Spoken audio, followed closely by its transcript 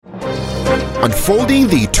unfolding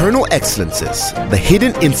the eternal excellences, the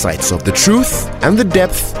hidden insights of the truth, and the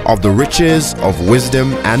depth of the riches of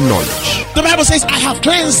wisdom and knowledge. The Bible says, I have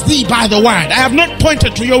cleansed thee by the word. I have not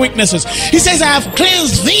pointed to your weaknesses. He says, I have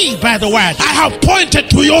cleansed thee by the word. I have pointed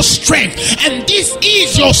to your strength. And this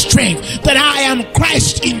is your strength, that I am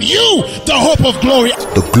Christ in you, the hope of glory.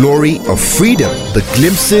 The glory of freedom, the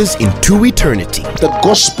glimpses into eternity. The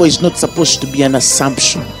gospel is not supposed to be an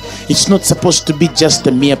assumption. It's not supposed to be just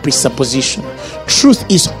a mere presupposition. Truth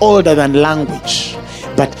is older than language,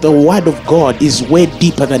 but the word of God is way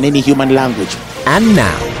deeper than any human language. And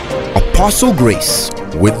now, Apostle Grace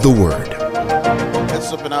with the word.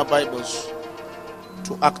 Let's open our Bibles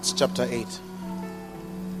to Acts chapter 8.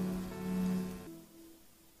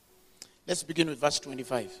 Let's begin with verse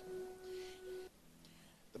 25.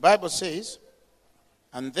 The Bible says,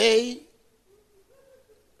 and they,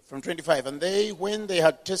 from 25, and they, when they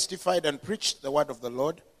had testified and preached the word of the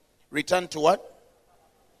Lord, returned to what?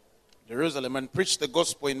 Jerusalem, and preached the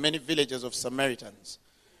gospel in many villages of Samaritans.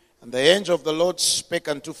 And the angel of the Lord spake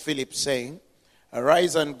unto Philip, saying,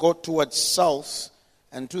 Arise and go towards south,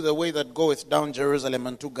 and to the way that goeth down Jerusalem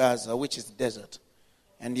unto Gaza, which is desert.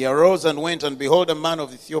 And he arose and went, and behold, a man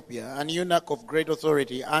of Ethiopia, an eunuch of great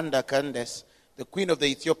authority, under Candace, the queen of the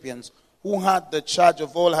Ethiopians, who had the charge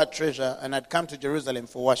of all her treasure, and had come to Jerusalem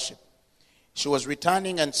for worship. He was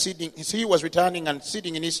returning and sitting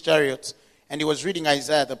in his chariots, and he was reading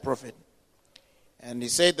Isaiah the prophet. And he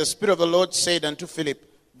said, The Spirit of the Lord said unto Philip,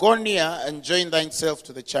 Go near and join thyself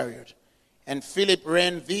to the chariot. And Philip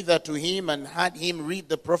ran thither to him, and had him read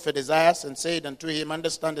the prophet Isaiah, and said unto him,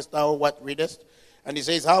 Understandest thou what readest? And he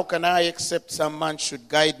says, How can I, except some man should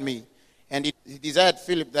guide me? And he desired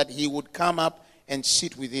Philip that he would come up and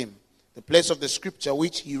sit with him. The place of the scripture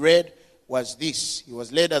which he read was this: He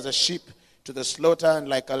was led as a sheep to the slaughter, and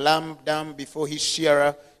like a lamb dumb before his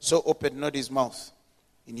shearer, so opened not his mouth.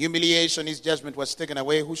 In humiliation his judgment was taken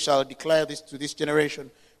away. Who shall declare this to this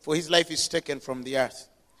generation? For his life is taken from the earth.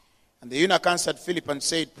 And the eunuch answered Philip and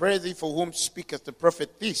said, Pray thee, for whom speaketh the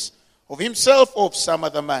prophet this? Of himself or of some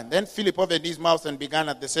other man? Then Philip opened his mouth and began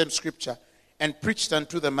at the same scripture, and preached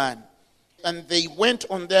unto the man. And they went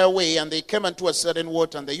on their way, and they came unto a certain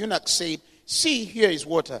water. And the eunuch said, See, here is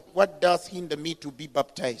water. What doth hinder me to be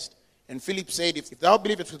baptized? And Philip said, If thou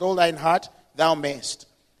believest with all thine heart, thou mayest.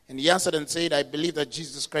 And he answered and said, I believe that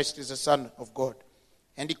Jesus Christ is the Son of God.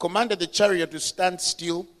 And he commanded the chariot to stand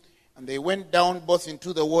still. And they went down both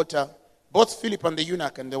into the water, both Philip and the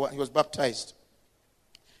eunuch, and he was baptized.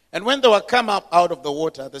 And when they were come up out of the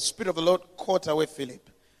water, the Spirit of the Lord caught away Philip,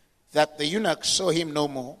 that the eunuch saw him no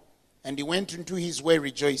more. And he went into his way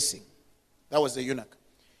rejoicing. That was the eunuch.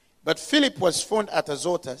 But Philip was found at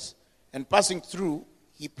Azotus, and passing through,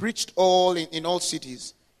 he preached in all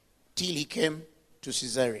cities, till he came to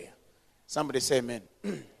Caesarea. Somebody say amen.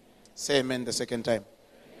 Say amen the second time.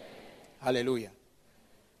 Amen. Hallelujah.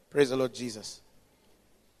 Praise the Lord Jesus.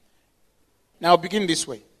 Now begin this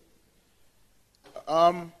way.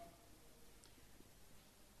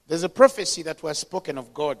 There's a prophecy that was spoken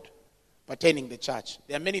of God pertaining the church.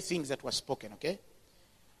 There are many things that were spoken, okay?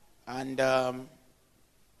 And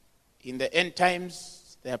in the end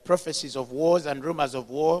times, there are prophecies of wars and rumors of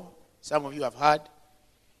war. Some of you have heard.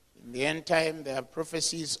 In the end time, there are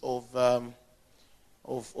prophecies of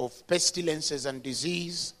pestilences and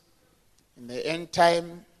disease. In the end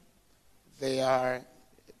time, there are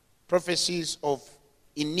prophecies of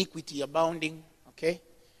iniquity abounding, okay?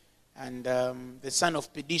 And the son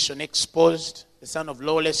of perdition exposed, the son of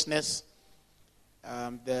lawlessness,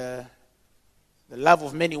 the love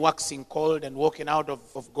of many waxing cold and walking out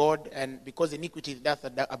of God, and because iniquity doth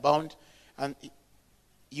abound. And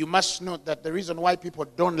you must note that the reason why people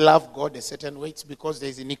don't love God a certain way, it's because there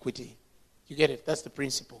is iniquity. You get it? That's the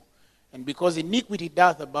principle. And because iniquity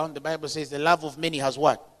doth abound, the Bible says the love of many has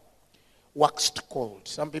what? Waxed cold.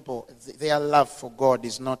 Some people, their love for God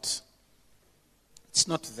is not, it's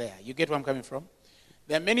not there. You get where I'm coming from?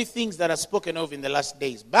 There are many things that are spoken of in the last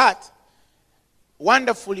days. But,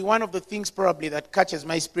 wonderfully, one of the things probably that catches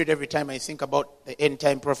my spirit every time I think about the end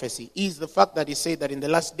time prophecy is the fact that he said that in the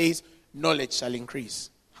last days, knowledge shall increase.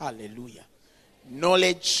 Hallelujah.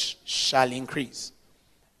 Knowledge shall increase.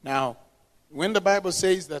 Now, when the Bible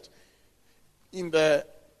says that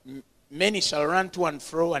many shall run to and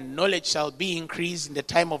fro, and knowledge shall be increased in the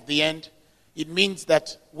time of the end, it means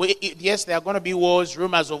that, yes, there are going to be wars,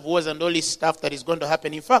 rumors of wars, and all this stuff that is going to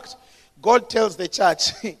happen. In fact, God tells the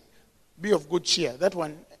church, be of good cheer. That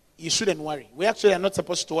one, you shouldn't worry. We actually are not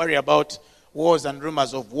supposed to worry about wars and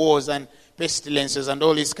rumors of wars and pestilences and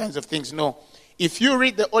all these kinds of things. No. If you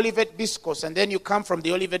read the Olivet Discourse, and then you come from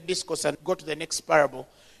the Olivet Discourse and go to the next parable,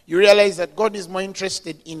 you realize that God is more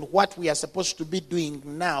interested in what we are supposed to be doing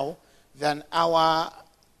now than our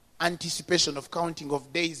anticipation of counting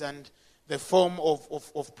of days and the form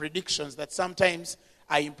of predictions that sometimes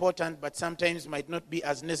are important but sometimes might not be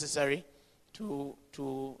as necessary to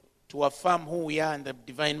affirm who we are and the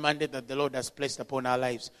divine mandate that the Lord has placed upon our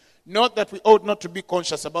lives. Not that we ought not to be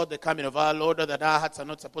conscious about the coming of our Lord, or that our hearts are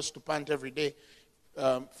not supposed to pant every day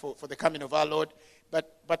for the coming of our Lord.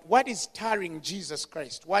 But what is tarrying Jesus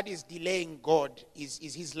Christ, what is delaying God is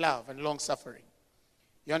his love and long-suffering.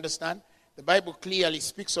 You understand? The Bible clearly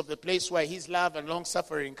speaks of the place where his love and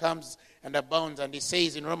long-suffering comes and abounds. And it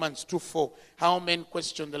says in Romans 2:4, how men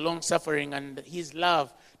question the long-suffering and his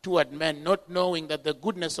love toward men, not knowing that the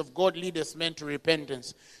goodness of God leadeth men to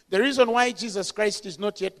repentance. The reason why Jesus Christ is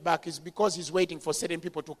not yet back is because he's waiting for certain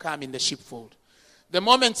people to come in the sheepfold. The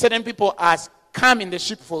moment certain people are come in the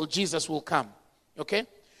sheepfold, Jesus will come. Okay?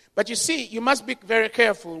 But you see, you must be very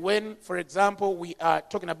careful when, for example, we are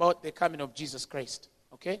talking about the coming of Jesus Christ.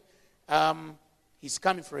 Okay? He's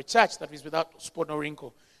coming for a church that is without spot or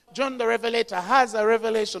wrinkle. John the Revelator has a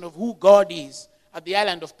revelation of who God is at the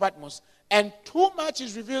island of Patmos, and too much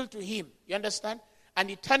is revealed to him. You understand?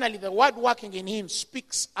 And eternally, the word working in him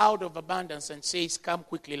speaks out of abundance and says, come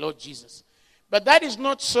quickly, Lord Jesus. But that is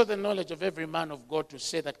not so the knowledge of every man of God to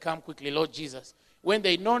say that, come quickly, Lord Jesus, when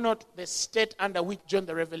they know not the state under which John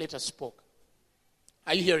the Revelator spoke.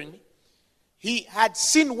 Are you hearing me? He had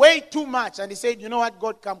seen way too much, and he said, you know what,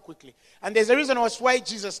 God, come quickly. And there's a reason why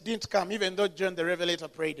Jesus didn't come, even though John the Revelator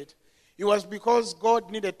prayed it. It was because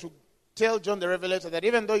God needed to tell John the Revelator that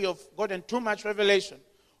even though you've gotten too much revelation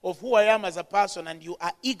of who I am as a person, and you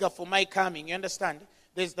are eager for my coming, you understand?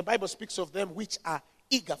 The Bible speaks of them which are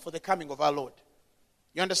eager for the coming of our Lord.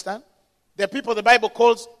 You understand? There are people the Bible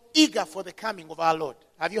calls eager for the coming of our Lord.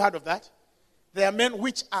 Have you heard of that? There are men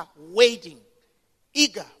which are waiting,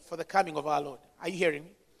 eager for the coming of our Lord. Are you hearing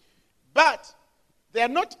me? But they are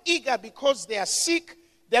not eager because they are sick.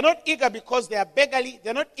 They are not eager because they are beggarly. They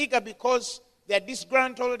are not eager because they are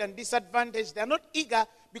disgruntled and disadvantaged. They are not eager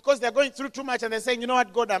because they are going through too much and they're saying, you know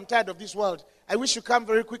what, God, I'm tired of this world. I wish you come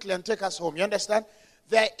very quickly and take us home. You understand?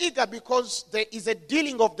 They are eager because there is a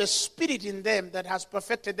dealing of the Spirit in them that has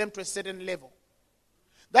perfected them to a certain level.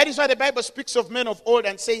 That is why the Bible speaks of men of old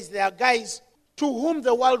and says there are guys to whom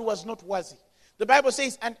the world was not worthy. The Bible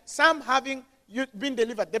says, and some having been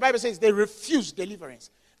delivered, the Bible says they refused deliverance.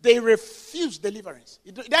 They refused deliverance.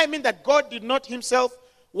 It doesn't mean that God did not himself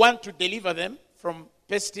want to deliver them from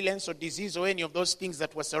pestilence or disease or any of those things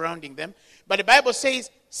that were surrounding them. But the Bible says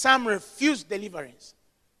some refused deliverance.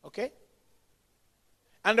 Okay?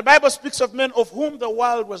 And the Bible speaks of men of whom the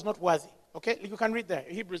world was not worthy. Okay? You can read there,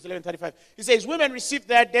 Hebrews 11:35. It says, women received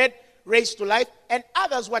their dead raised to life, and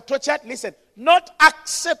others were tortured, listen, not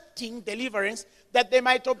accepting deliverance, that they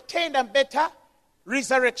might obtain a better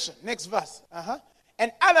resurrection. Next verse.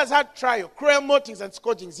 And others had trial, cruel mockings and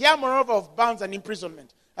scourgings, yea, moreover, of bonds and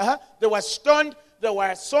imprisonment. They were stoned, they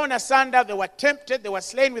were sawn asunder, they were tempted, they were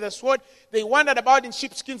slain with a sword. They wandered about in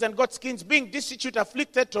sheepskins and goatskins, being destitute,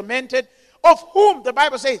 afflicted, tormented, of whom, the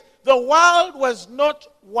Bible says, the world was not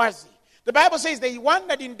worthy. The Bible says they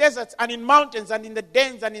wandered in deserts and in mountains and in the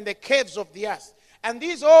dens and in the caves of the earth. And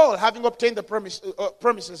these all, having obtained the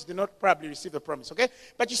promises, did not probably receive the promise. Okay?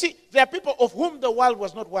 But you see, there are people of whom the world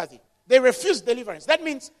was not worthy. They refused deliverance. That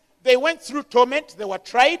means they went through torment. They were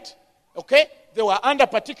tried. Okay? They were under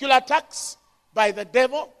particular attacks by the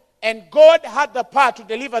devil. And God had the power to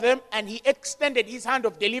deliver them. And he extended his hand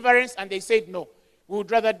of deliverance. And they said, no, we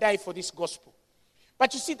would rather die for this gospel.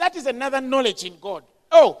 But you see, that is another knowledge in God.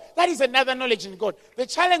 Oh, that is another knowledge in God. The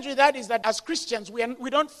challenge with that is that as Christians, we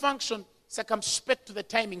don't function circumspect to the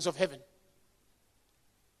timings of heaven.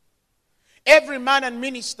 Every man and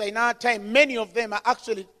minister in our time, many of them are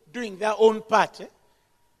actually doing their own part.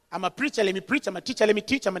 I'm a preacher, let me preach. I'm a teacher, let me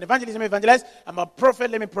teach. I'm an evangelist, let me evangelize. I'm a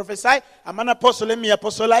prophet, let me prophesy. I'm an apostle, let me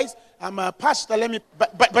apostolize. I'm a pastor, let me...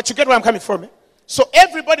 But you get where I'm coming from. So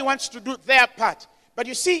everybody wants to do their part. But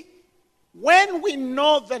you see, when we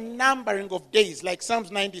know the numbering of days, like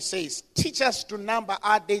Psalms 90 says, teach us to number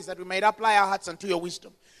our days that we might apply our hearts unto your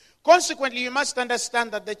wisdom. Consequently, you must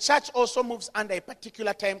understand that the church also moves under a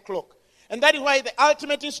particular time clock. And that is why the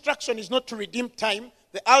ultimate instruction is not to redeem time.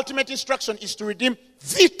 The ultimate instruction is to redeem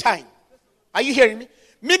the time. Are you hearing me?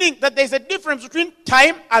 Meaning that there's a difference between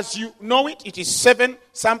time as you know it. It is 7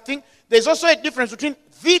 something. There's also a difference between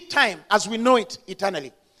the time as we know it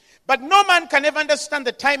eternally. But no man can ever understand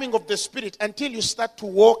the timing of the Spirit until you start to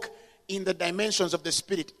walk in the dimensions of the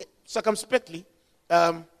Spirit circumspectly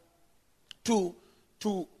to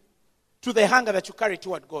the hunger that you carry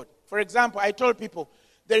toward God. For example, I told people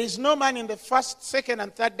There is no man in the first, second,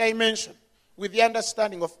 and third dimension with the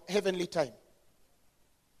understanding of heavenly time.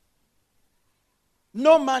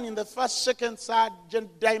 No man in the first, second, third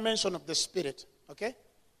dimension of the spirit, okay,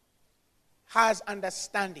 has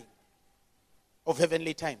understanding of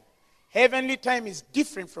heavenly time. Heavenly time is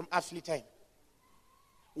different from earthly time.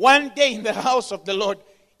 One day in the house of the Lord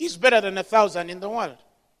is better than 1,000 in the world.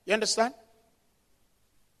 You understand?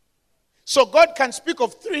 So God can speak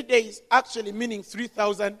of 3 days actually meaning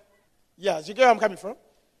 3,000 years. You get where I'm coming from?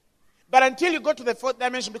 But until you go to the fourth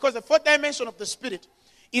dimension, because the fourth dimension of the spirit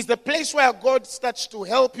is the place where God starts to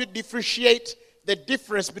help you differentiate the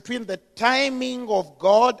difference between the timing of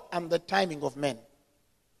God and the timing of men.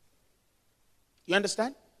 You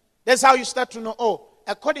understand? That's how you start to know, oh,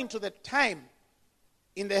 according to the time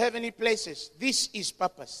in the heavenly places, this is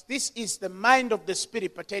purpose. This is the mind of the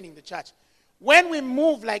spirit pertaining to the church. When we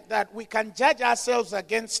move like that, we can judge ourselves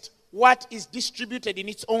against what is distributed in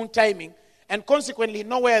its own timing, and consequently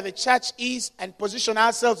know where the church is and position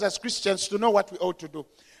ourselves as Christians to know what we ought to do.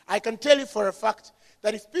 I can tell you for a fact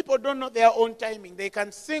that if people don't know their own timing, they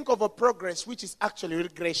can think of a progress which is actually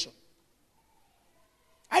regression.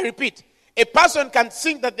 I repeat, a person can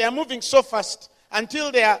think that they are moving so fast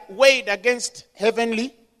until they are weighed against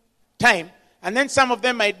heavenly time, and then some of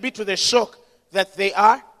them might be to the shock that they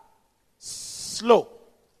are slow,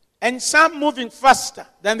 and some moving faster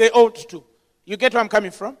than they ought to. You get where I'm coming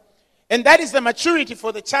from? And that is the maturity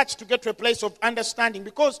for the church to get to a place of understanding,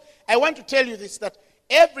 because I want to tell you this, that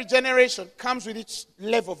every generation comes with its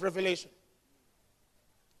level of revelation.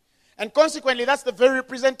 And consequently, that's the very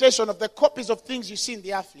representation of the copies of things you see in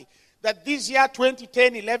the earthly. That this year,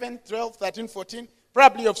 2010, 11, 12, 13, 14,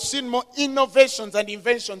 probably have seen more innovations and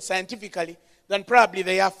inventions scientifically than probably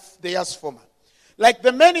the years former. Like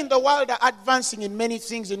the men in the world are advancing in many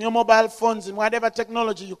things, in your mobile phones, in whatever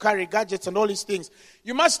technology you carry, gadgets and all these things.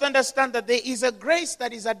 You must understand that there is a grace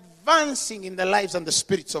that is advancing in the lives and the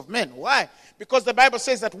spirits of men. Why? Because the Bible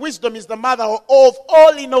says that wisdom is the mother of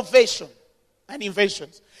all innovation and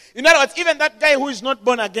inventions. In other words, even that guy who is not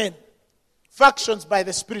born again functions by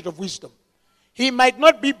the spirit of wisdom. He might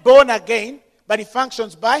not be born again, but he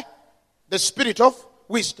functions by the spirit of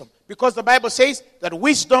wisdom. Because the Bible says that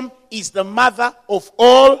wisdom is the mother of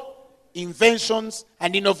all inventions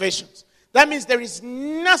and innovations. That means there is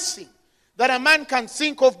nothing that a man can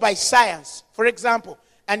think of by science, for example,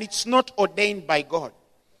 and it's not ordained by God.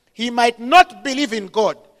 He might not believe in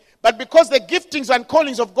God, but because the giftings and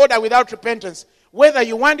callings of God are without repentance, whether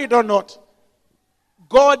you want it or not,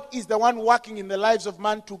 God is the one working in the lives of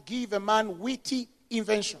man to give a man witty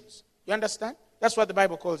inventions. You understand? That's what the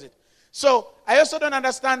Bible calls it. So, I also don't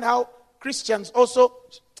understand how Christians also,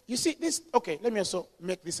 you see this, okay, let me also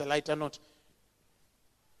make this a lighter note.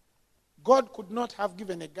 God could not have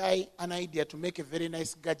given a guy an idea to make a very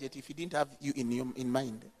nice gadget if he didn't have you in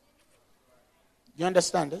mind. You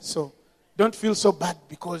understand? So, don't feel so bad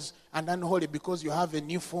and unholy because you have a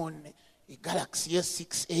new phone, a Galaxy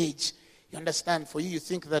S6 Edge. You understand? For you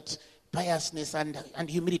think that piousness and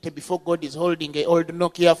humility before God is holding an old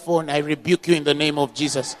Nokia phone. I rebuke you in the name of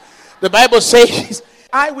Jesus. The Bible says,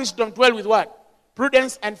 I wisdom dwell with what?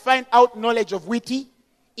 Prudence, and find out knowledge of witty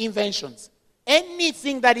inventions.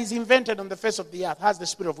 Anything that is invented on the face of the earth has the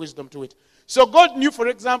spirit of wisdom to it. So God knew, for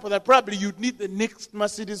example, that probably you'd need the next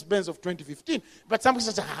Mercedes-Benz of 2015. But somebody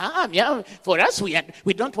says, yeah, for us,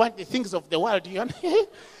 we don't want the things of the world.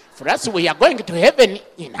 For us, we are going to heaven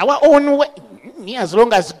in our own way. Me, as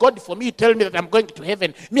long as God, for me, tell me that I'm going to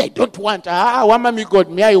heaven. Me, I don't want. Me, God,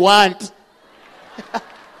 me, I want.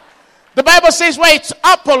 The Bible says, why it's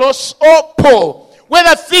Apollos or Paul,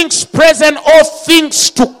 whether things present or things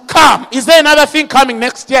to come. Is there another thing coming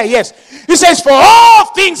next year? Yes. He says, for all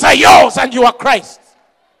things are yours and you are Christ.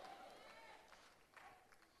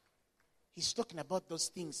 He's talking about those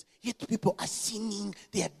things. Yet people are sinning.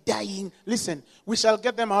 They are dying. Listen, we shall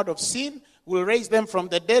get them out of sin. We'll raise them from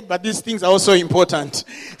the dead. But these things are also important.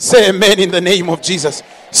 Say amen in the name of Jesus.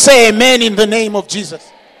 Say amen in the name of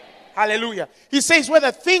Jesus. Hallelujah. He says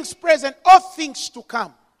whether things present or things to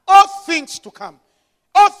come. All things to come.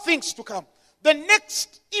 All things to come. The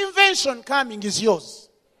next invention coming is yours.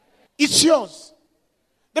 It's yours.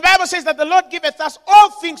 The Bible says that the Lord giveth us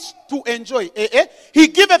all things to enjoy. He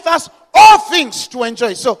giveth us all things to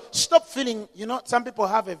enjoy. So stop feeling, some people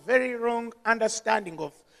have a very wrong understanding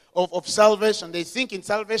of salvation. They think in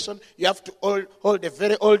salvation you have to hold a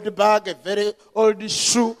very old bag, a very old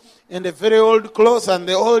shoe, and a very old clothes, and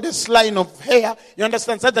the oldest line of hair. You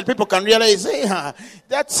understand? So that people can realize, hey,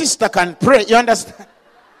 that sister can pray. You understand?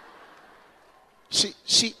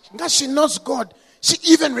 She knows God. She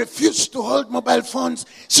even refused to hold mobile phones.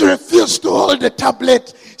 She refused to hold a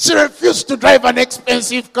tablet. She refused to drive an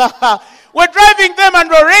expensive car. We're driving them and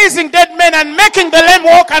we're raising dead men and making the lame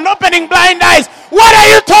walk and opening blind eyes. What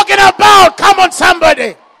are you talking about? Come on,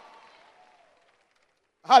 somebody.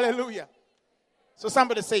 Hallelujah. So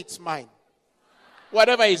somebody say, it's mine.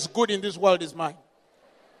 Whatever is good in this world is mine.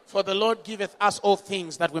 For the Lord giveth us all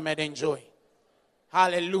things that we might enjoy.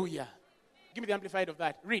 Hallelujah. Give me the amplified of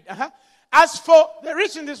that. Read. As for the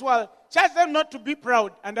rich in this world, charge them not to be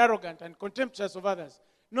proud and arrogant and contemptuous of others,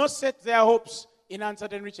 nor set their hopes in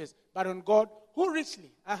uncertain riches, but on God, who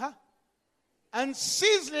richly and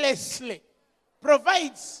ceaselessly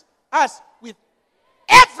provides us with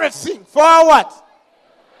everything for our what?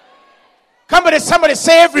 Somebody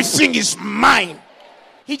say, everything is mine.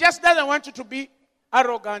 He just doesn't want you to be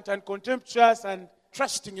arrogant and contemptuous and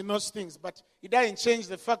trusting in those things, but it doesn't change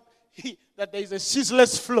the fact that there is a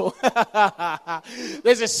ceaseless flow.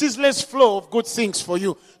 There's a ceaseless flow of good things for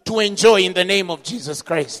you to enjoy in the name of Jesus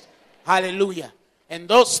Christ. Hallelujah. And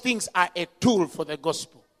those things are a tool for the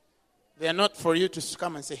gospel. They are not for you to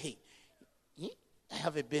come and say, hey, I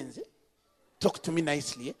have a Benz. Talk to me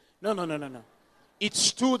nicely. No.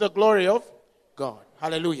 It's to the glory of God.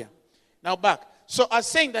 Hallelujah. Now back. So I was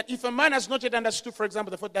saying that if a man has not yet understood, for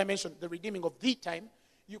example, the fourth dimension, the redeeming of the time,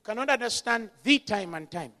 you cannot understand the time and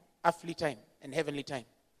time, earthly time and heavenly time.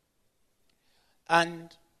 And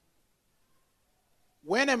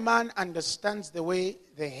when a man understands the way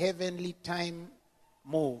the heavenly time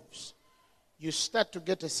moves, you start to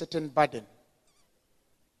get a certain burden.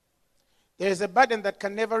 There is a burden that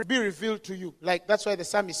can never be revealed to you. Like that's why the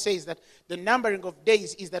psalmist says that the numbering of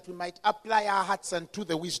days is that we might apply our hearts unto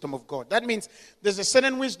the wisdom of God. That means there's a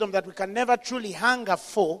certain wisdom that we can never truly hunger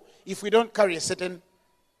for if we don't carry a certain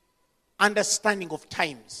understanding of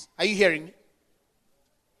times. Are you hearing me?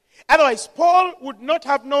 Otherwise, Paul would not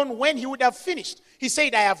have known when he would have finished. He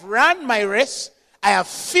said, I have run my race. I have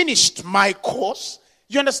finished my course.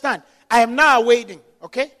 You understand? I am now waiting.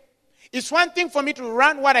 Okay? It's one thing for me to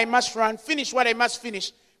run what I must run, finish what I must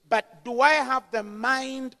finish, but do I have the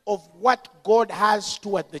mind of what God has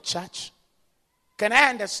toward the church? Can I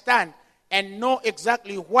understand and know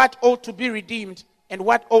exactly what ought to be redeemed and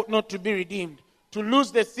what ought not to be redeemed? To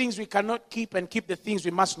lose the things we cannot keep and keep the things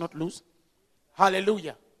we must not lose?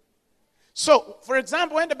 Hallelujah. So, for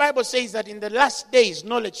example, when the Bible says that in the last days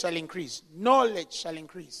knowledge shall increase. Knowledge shall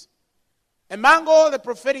increase. Among all the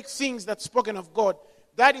prophetic things that's spoken of God,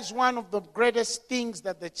 that is one of the greatest things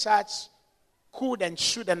that the church could and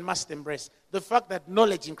should and must embrace. The fact that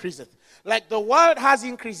knowledge increaseth. Like the world has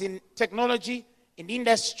increased in technology, in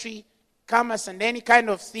industry, commerce, and any kind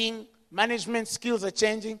of thing. Management skills are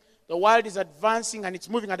changing. The world is advancing and it's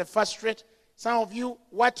moving at a fast rate. Some of you,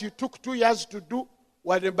 what you took 2 years to do,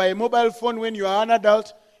 was by a mobile phone when you are an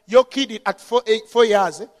adult. Your kid at 4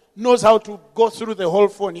 years knows how to go through the whole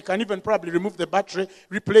phone. He can even probably remove the battery,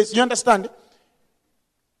 replace. You understand?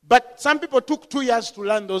 But some people took 2 years to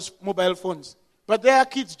learn those mobile phones. But their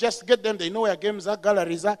kids just get them. They know where games are,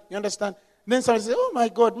 galleries are. You understand? Then somebody says, oh my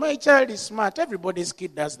God, my child is smart. Everybody's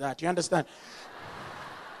kid does that. You understand?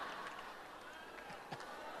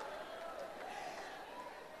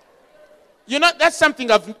 You know, that's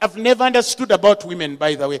something I've never understood about women,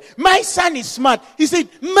 by the way. My son is smart. He said,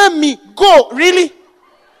 Mommy, go. Really?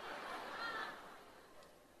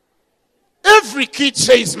 Every kid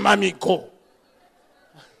says, Mommy, go.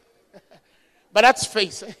 But that's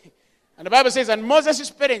faith. And the Bible says, and Moses'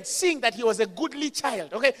 parents, seeing that he was a goodly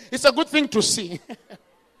child. Okay? It's a good thing to see.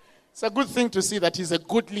 It's a good thing to see that he's a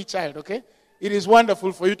goodly child. Okay? It is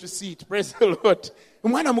wonderful for you to see it. Praise the Lord.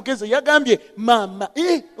 Umwana mugeza yagambye mama.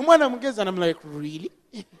 Umwana mugeza, and I'm like, really?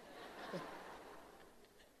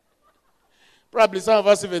 Probably some of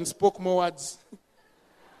us even spoke more words.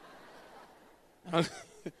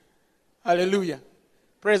 Hallelujah.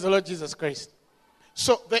 Praise the Lord Jesus Christ.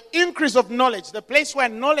 So the increase of knowledge, the place where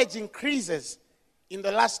knowledge increases in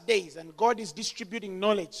the last days, and God is distributing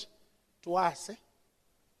knowledge to us.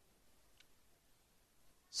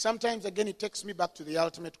 Sometimes again it takes me back to the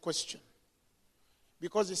ultimate question.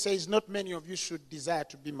 Because he says, not many of you should desire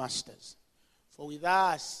to be masters, for with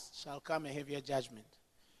us shall come a heavier judgment.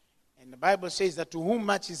 And the Bible says that to whom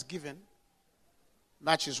much is given,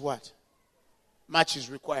 much is what? Much is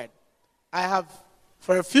required. I have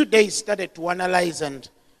for a few days started to analyze, and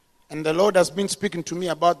the Lord has been speaking to me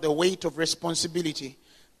about the weight of responsibility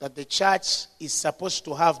that the church is supposed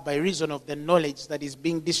to have by reason of the knowledge that is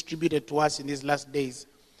being distributed to us in these last days.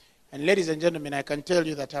 And ladies and gentlemen, I can tell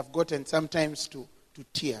you that I've gotten sometimes to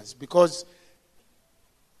tears because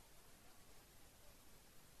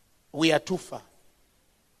we are too far.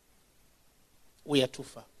 We are too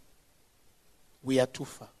far. We are too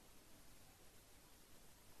far.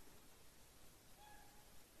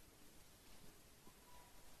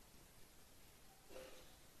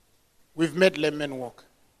 We've made lame men walk.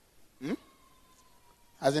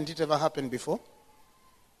 Hasn't it ever happened before?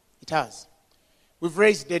 It has. We've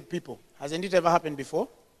raised dead people. Hasn't it ever happened before?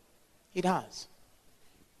 It has.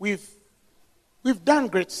 We've done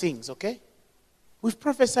great things, okay? We've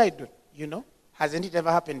prophesied, Hasn't it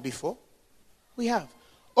ever happened before? We have.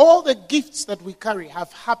 All the gifts that we carry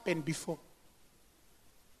have happened before.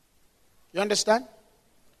 You understand?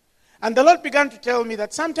 And the Lord began to tell me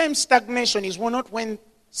that sometimes stagnation is not when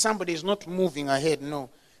somebody is not moving ahead, no.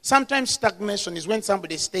 Sometimes stagnation is when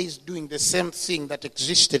somebody stays doing the same thing that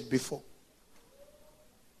existed before.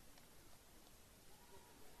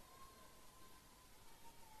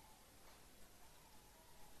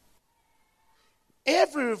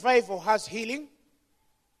 Every revival has healing.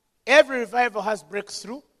 Every revival has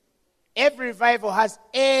breakthrough. Every revival has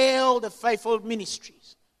all the fivefold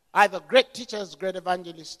ministries. Either great teachers, great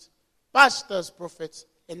evangelists, pastors, prophets,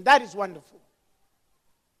 and that is wonderful.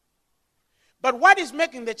 But what is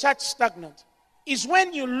making the church stagnant is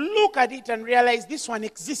when you look at it and realize this one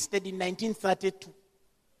existed in 1932.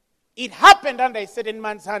 It happened under a certain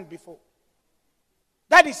man's hand before.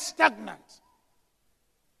 That is stagnant.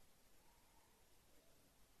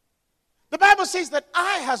 The Bible says that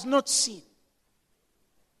eye has not seen,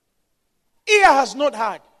 ear has not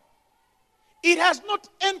heard, it has not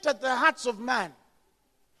entered the hearts of man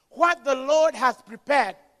what the Lord hath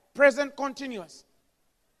prepared, present continuous,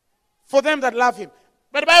 for them that love him.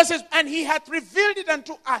 But the Bible says, and he hath revealed it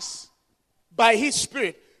unto us by his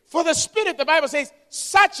Spirit. For the Spirit, the Bible says,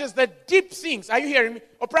 such as the deep things. Are you hearing me?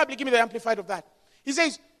 Or probably give me the amplified of that. He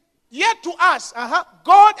says, yet to us,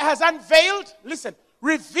 God has unveiled, listen,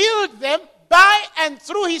 revealed them by and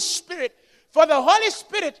through his Spirit. For the Holy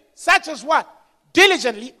Spirit, such as what?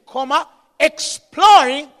 Diligently,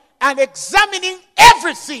 exploring and examining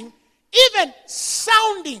everything, even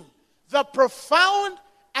sounding the profound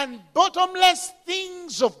and bottomless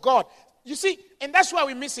things of God. You see, and that's why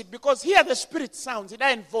we miss it, because here the Spirit sounds, it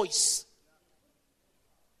doesn't voice.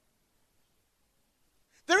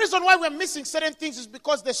 The reason why we're missing certain things is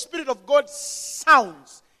because the Spirit of God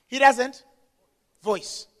sounds. He doesn't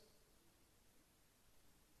voice.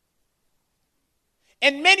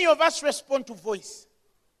 And many of us respond to voice,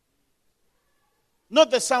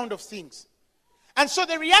 not the sound of things. And so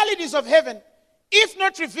the realities of heaven, if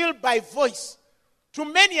not revealed by voice, to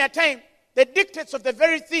many a time, the dictates of the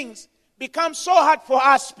very things become so hard for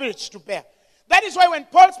our spirits to bear. That is why when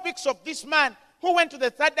Paul speaks of this man who went to the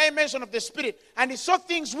third dimension of the Spirit and he saw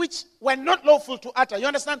things which were not lawful to utter. You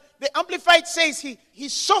understand? The Amplified says he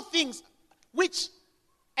saw things which,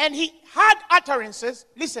 and he had utterances,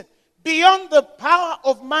 listen, beyond the power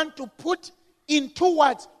of man to put into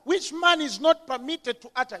words, which man is not permitted to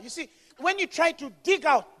utter. You see, when you try to dig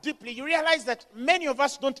out deeply, you realize that many of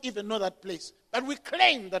us don't even know that place. But we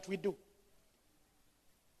claim that we do.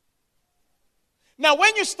 Now,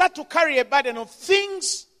 when you start to carry a burden of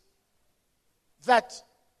things that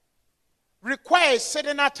require a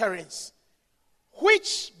certain utterance,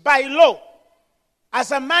 which by law,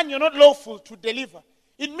 as a man, you're not lawful to deliver,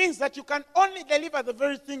 it means that you can only deliver the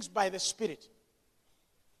very things by the Spirit.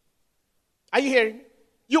 Are you hearing me?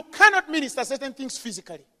 You cannot minister certain things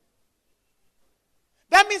physically.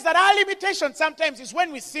 That means that our limitation sometimes is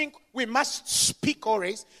when we think we must speak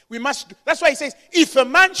always. We must do. That's why he says, if a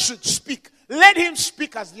man should speak, let him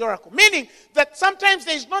speak as the oracle. Meaning that sometimes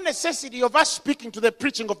there is no necessity of us speaking to the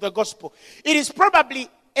preaching of the gospel. It is probably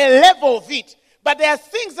a level of it. But there are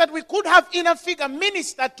things that we could have in a figure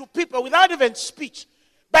ministered to people without even speech,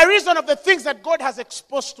 by reason of the things that God has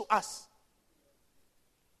exposed to us.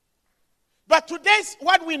 But today's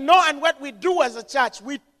what we know and what we do as a church,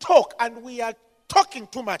 we talk and we are talking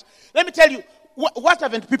too much. Let me tell you, what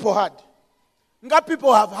haven't people had?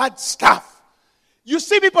 People have had stuff. You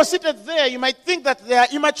see people seated there, you might think that they are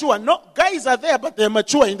immature. No, guys are there, but they're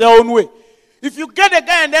mature in their own way. If you get a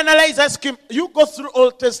guy and analyze, ask him, you go through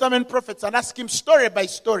Old Testament prophets and ask him story by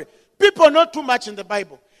story. People know too much in the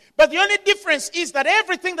Bible. But the only difference is that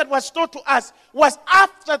everything that was taught to us was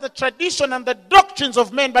after the tradition and the doctrines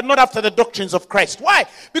of men, but not after the doctrines of Christ. Why?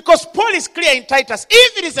 Because Paul is clear in Titus.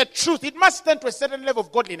 If it is a truth, it must tend to a certain level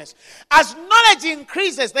of godliness. As knowledge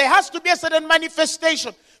increases, there has to be a certain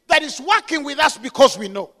manifestation that is working with us because we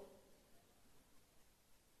know.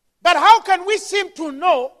 But how can we seem to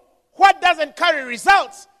know what doesn't carry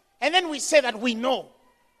results, and then we say that we know?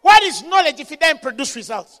 What is knowledge if it doesn't produce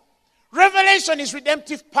results? Revelation is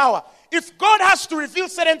redemptive power. If God has to reveal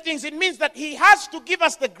certain things, it means that he has to give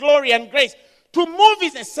us the glory and grace To move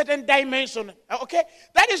is a certain dimension. Okay?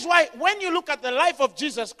 That is why when you look at the life of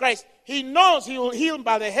Jesus Christ, he knows he will heal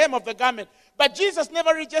by the hem of the garment. But Jesus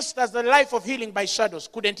never registers the life of healing by shadows.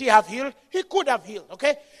 Couldn't he have healed? He could have healed.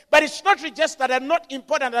 Okay? But it's not registered and not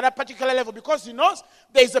important at a particular level because he knows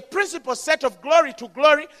there is a principle set of glory to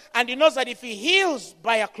glory. And he knows that if he heals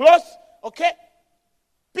by a cloth, okay,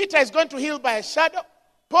 Peter is going to heal by a shadow.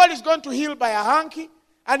 Paul is going to heal by a hanky.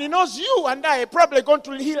 And he knows you and I are probably going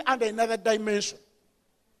to heal under another dimension.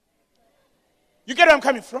 You get where I'm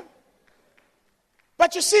coming from?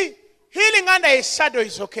 But you see, healing under a shadow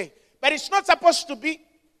is okay. But it's not supposed to be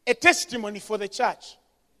a testimony for the church.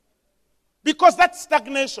 Because that's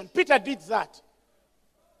stagnation. Peter did that.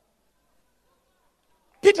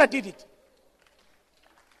 Peter did it.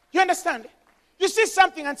 You understand? You see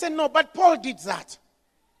something and say, no, but Paul did that.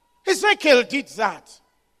 Ezekiel did that.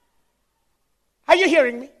 Are you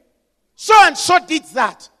hearing me? So and so did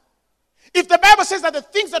that. If the Bible says that the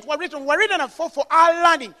things that were written for our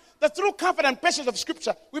learning, that through comfort and patience of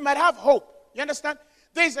Scripture, we might have hope. You understand?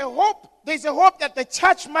 There's a hope that the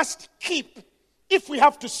church must keep if we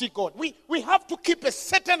have to see God. We have to keep a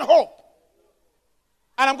certain hope.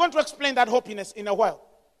 And I'm going to explain that hope in a while.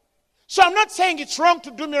 So I'm not saying it's wrong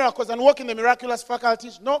to do miracles and walk in the miraculous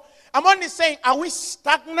faculties. No. I'm only saying, are we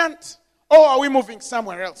stagnant or are we moving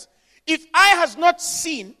somewhere else? If eye has not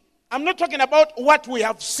seen, I'm not talking about what we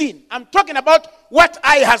have seen. I'm talking about what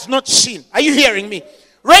eye has not seen. Are you hearing me?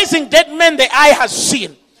 Raising dead men, the eye has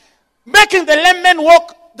seen. Making the lame men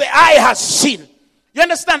walk, the eye has seen. You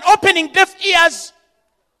understand? Opening deaf ears,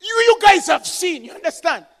 you guys have seen. You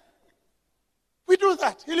understand? We do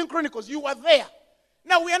that. Healing Chronicles, you were there.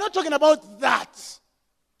 Now, we are not talking about that.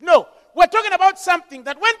 No. We're talking about something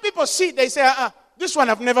that when people see, they say, this one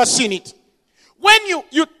I've never seen it. When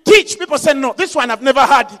you teach, people say, no, this one I've never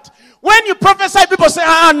heard it. When you prophesy, people say,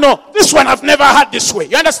 no, this one I've never heard this way.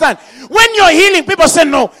 You understand? When you're healing, people say,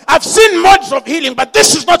 no, I've seen modes of healing, but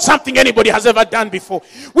this is not something anybody has ever done before.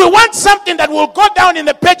 We want something that will go down in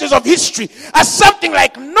the pages of history as something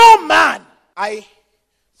like no man. I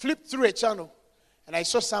flipped through a channel and I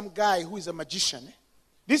saw some guy who is a magician.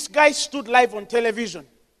 This guy stood live on television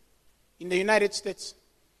in the United States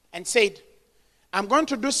and said, I'm going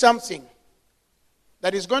to do something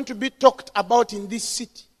that is going to be talked about in this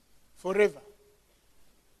city forever.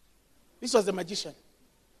 This was the magician.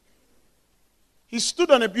 He stood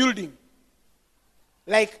on a building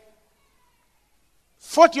like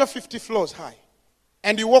 40 or 50 floors high.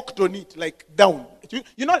 And he walked on it like down.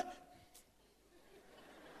 You know,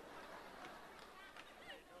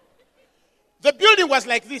 the building was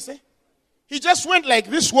like this. He just went like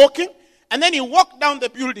this walking. And then he walked down the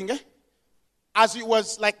building as he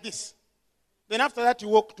was like this. Then after that, he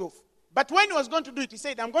walked off. But when he was going to do it, he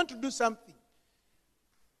said, I'm going to do something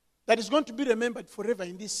that is going to be remembered forever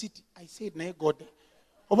in this city. I said, nay, God,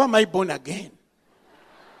 over my born again.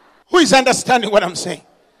 Who is understanding what I'm saying?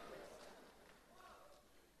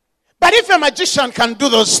 But if a magician can do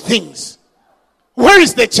those things, where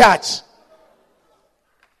is the church?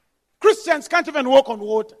 Christians can't even walk on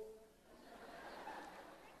water.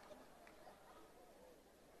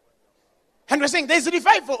 And we're saying, there's a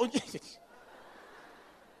revival.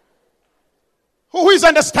 Who is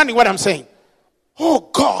understanding what I'm saying? Oh,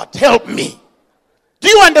 God, help me. Do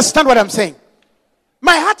you understand what I'm saying?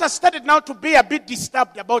 My heart has started now to be a bit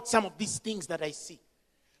disturbed about some of these things that I see.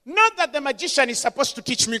 Not that the magician is supposed to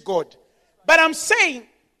teach me God, but I'm saying,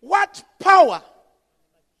 what power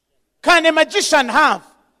can a magician have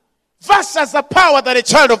versus the power that a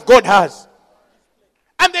child of God has?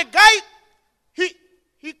 And the guy,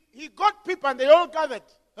 he got people and they all gathered.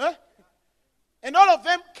 And all of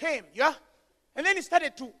them came, yeah? And then he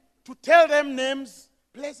started to tell them names,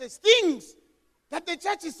 places, things that the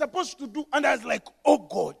church is supposed to do. And I was like, oh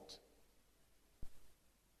God.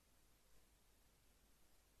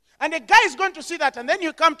 And the guy is going to see that. And then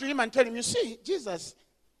you come to him and tell him, you see, Jesus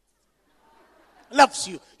loves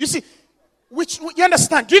you. You see, you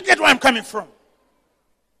understand? Do you get where I'm coming from?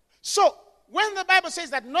 So, when the Bible says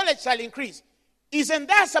that knowledge shall increase, isn't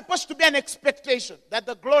there supposed to be an expectation that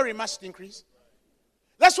the glory must increase?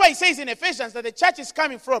 That's why he says in Ephesians that the church is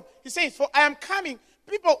coming from. He says, for I am coming.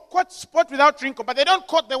 People quote spot without wrinkle, but they don't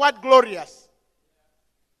quote the word glorious.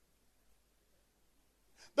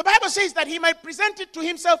 The Bible says that he might present it to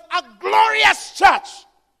himself a glorious church,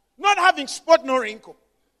 not having spot nor wrinkle.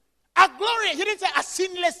 A glorious, he didn't say a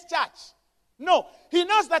sinless church. No, he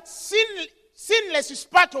knows that sinless is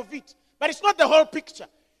part of it, but it's not the whole picture.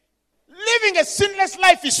 Living a sinless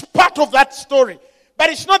life is part of that story,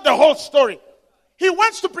 but it's not the whole story. He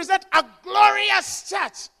wants to present a glorious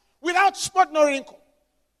church without spot nor wrinkle.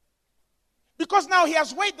 Because now he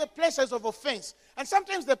has weighed the places of offense. And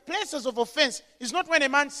sometimes the places of offense is not when a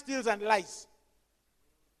man steals and lies.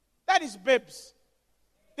 That is babes.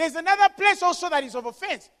 There's another place also that is of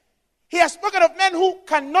offense. He has spoken of men who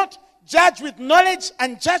cannot judge with knowledge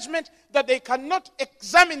and judgment, that they cannot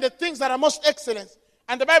examine the things that are most excellent.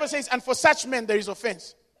 And the Bible says, and for such men there is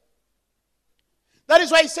offense. That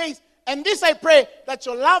is why he says, and this I pray, that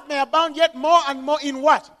your love may abound yet more and more in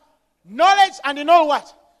what? Knowledge, and in all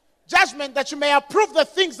what? Judgment, that you may approve the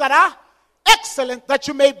things that are excellent, that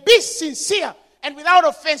you may be sincere and without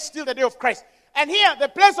offense till the day of Christ. And here, the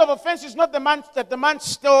place of offense is not the man that the man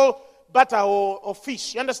stole butter or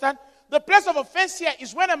fish. You understand? The place of offense here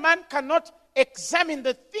is when a man cannot examine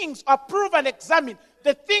the things, approve and examine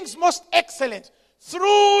the things most excellent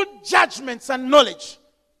through judgments and knowledge,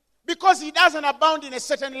 because he doesn't abound in a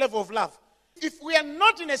certain level of love. If we are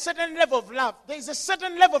not in a certain level of love, there is a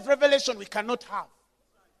certain level of revelation we cannot have.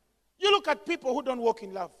 You look at people who don't walk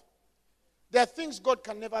in love. There are things God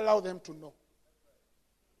can never allow them to know.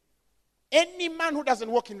 Any man who doesn't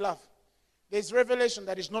walk in love, there is revelation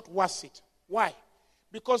that is not worth it. Why?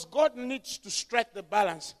 Because God needs to strike the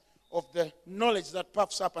balance of the knowledge that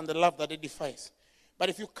puffs up and the love that edifies. But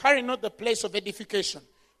if you carry not the place of edification,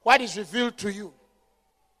 what is revealed to you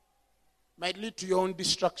might lead to your own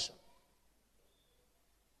destruction.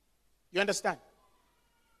 You understand?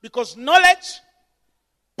 Because knowledge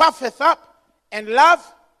puffeth up and love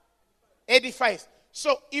edifies.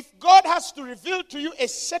 So if God has to reveal to you a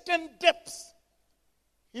certain depth,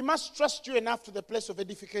 he must trust you enough to the place of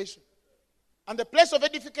edification. And the place of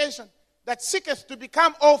edification that seeketh to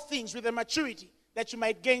become all things with a maturity that you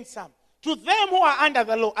might gain some. To them who are under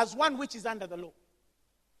the law, as one which is under the law.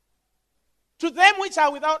 To them which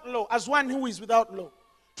are without law, as one who is without law.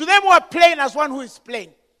 To them who are plain, as one who is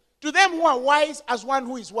plain. To them who are wise, as one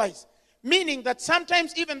who is wise. Meaning that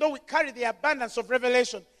sometimes, even though we carry the abundance of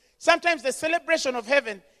revelation, sometimes the celebration of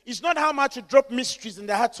heaven is not how much we drop mysteries in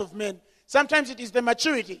the hearts of men. Sometimes it is the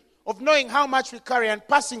maturity of knowing how much we carry and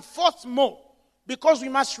passing forth more, because we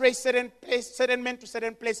must raise certain men to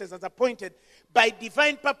certain places as appointed by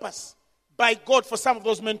divine purpose by God for some of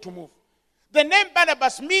those men to move. The name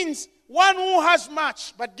Barnabas means one who has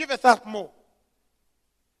much but giveth up more.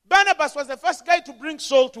 Barnabas was the first guy to bring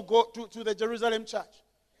Saul to go to the Jerusalem church.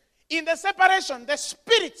 In the separation, the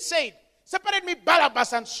Spirit said, separate me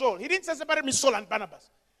Barnabas and Saul. He didn't say separate me Saul and Barnabas.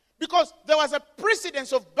 Because there was a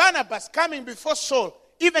precedence of Barnabas coming before Saul,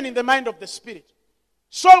 even in the mind of the Spirit.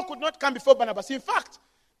 Saul could not come before Barnabas. In fact,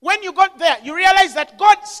 when you got there, you realize that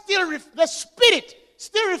God the Spirit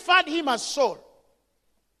still referred him as Saul.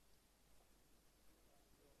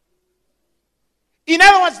 In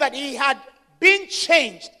other words, that he had been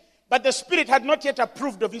changed, but the Spirit had not yet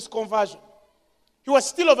approved of his conversion. He was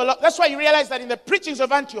still overlooked. That's why you realize that in the preachings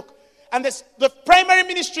of Antioch and the primary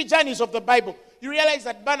ministry journeys of the Bible, you realize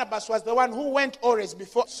that Barnabas was the one who went always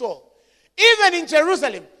before Saul. Even in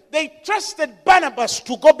Jerusalem, they trusted Barnabas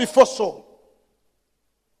to go before Saul.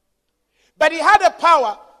 But he had a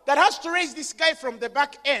power that has to raise this guy from the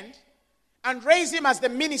back end and raise him as the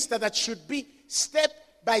minister that should be step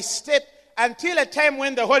by step until a time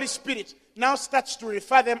when the Holy Spirit now starts to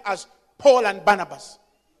refer them as Paul and Barnabas.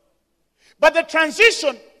 But the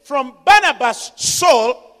transition from Barnabas,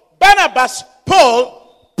 Saul, Barnabas,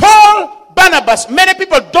 Paul, Paul, Barnabas, many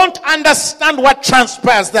people don't understand what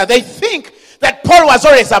transpires there. They think that Paul was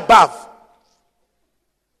always above.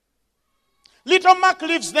 Little Mark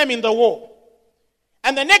leaves them in the war.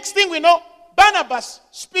 And the next thing we know, Barnabas,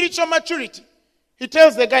 spiritual maturity. He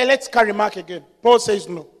tells the guy, let's carry Mark again. Paul says,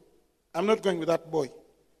 no, I'm not going with that boy.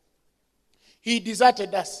 He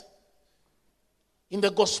deserted us in the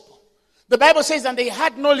gospel. The Bible says, and they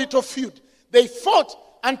had no little feud. They fought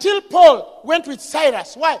until Paul went with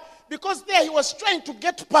Cyrus. Why? Because there he was trying to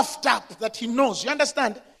get puffed up that he knows. You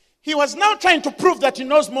understand? He was now trying to prove that he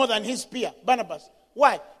knows more than his peer, Barnabas.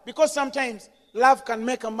 Why? Because sometimes love can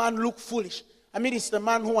make a man look foolish. I mean, it's the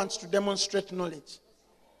man who wants to demonstrate knowledge.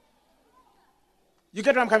 You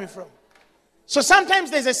get where I'm coming from? So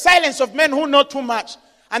sometimes there's a silence of men who know too much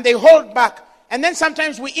and they hold back. And then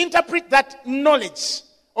sometimes we interpret that knowledge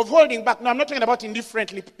of holding back. No, I'm not talking about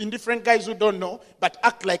indifferent guys who don't know, but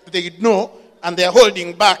act like they know and they're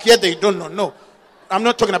holding back, yet they don't know. No, I'm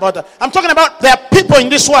not talking about that. I'm talking about there are people in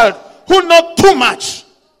this world who know too much,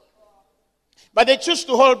 but they choose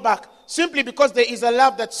to hold back simply because there is a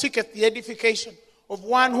love that seeketh the edification of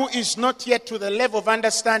one who is not yet to the level of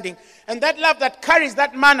understanding. And that love that carries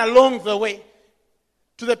that man along the way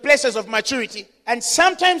to the places of maturity. And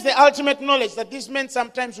sometimes the ultimate knowledge that these men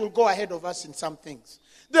sometimes will go ahead of us in some things.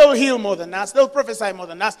 They'll heal more than us. They'll prophesy more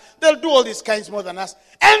than us. They'll do all these kinds more than us.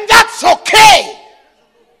 And that's okay.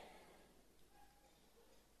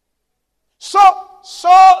 So,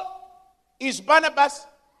 Saul is Barnabas.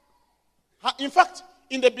 In fact,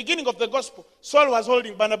 in the beginning of the gospel, Saul was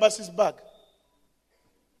holding Barnabas' bag.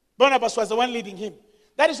 Barnabas was the one leading him.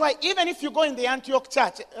 That is why even if you go in the Antioch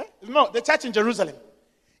church, the church in Jerusalem,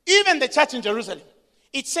 even the church in Jerusalem,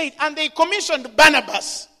 it said, and they commissioned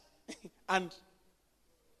Barnabas and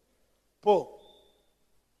Paul.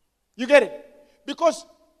 You get it? Because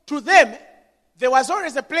to them, there was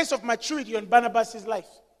always a place of maturity on Barnabas' life.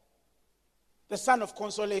 The son of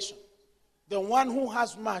consolation. The one who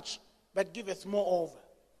has much, but giveth more over.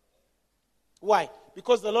 Why?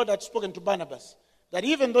 Because the Lord had spoken to Barnabas that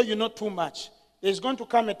even though you know too much, there's going to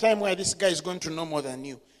come a time where this guy is going to know more than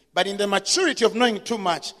you. But in the maturity of knowing too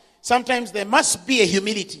much, sometimes there must be a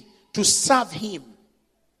humility to serve him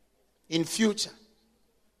in future.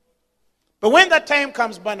 But when that time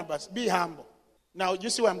comes, Barnabas, be humble. Now, you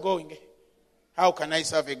see where I'm going. How can I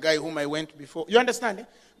serve a guy whom I went before? You understand?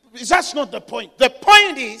 That's not the point. The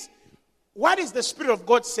point is, what is the Spirit of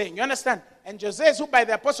God saying? You understand? And Joseph, who by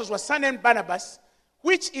the apostles was surnamed Barnabas,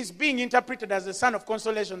 which is being interpreted as the son of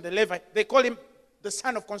consolation, the Levite, they call him the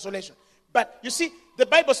son of consolation. But you see, the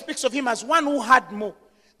Bible speaks of him as one who had more.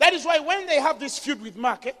 That is why when they have this feud with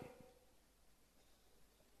Mark,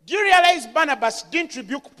 do you realize Barnabas didn't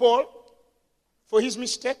rebuke Paul for his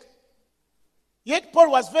mistake? Yet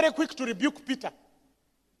Paul was very quick to rebuke Peter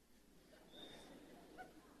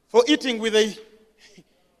for eating with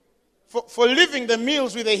for leaving the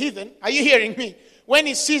meals with the heathen. Are you hearing me? When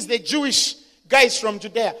he sees the Jewish guys from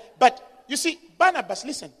Judea. But you see, Barnabas,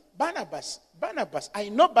 listen, Barnabas, I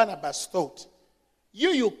know Barnabas thought,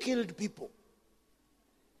 you killed people.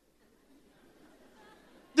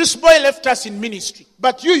 This boy left us in ministry,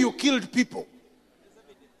 but you killed people.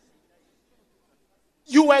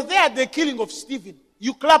 You were there at the killing of Stephen.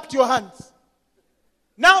 You clapped your hands.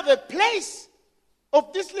 Now the place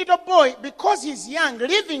of this little boy, because he's young,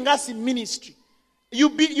 leaving us in ministry,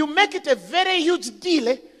 you make it a very huge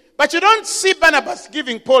deal, but you don't see Barnabas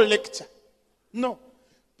giving Paul lecture. No.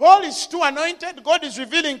 Paul is too anointed. God is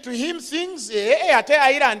revealing to him things.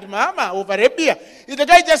 And mama over Arabia. The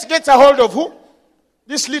guy just gets a hold of who?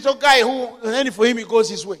 This little guy who, and then for him he goes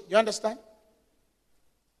his way. You understand?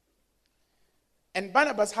 And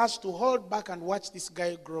Barnabas has to hold back and watch this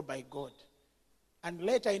guy grow by God. And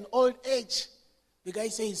later in old age, the guy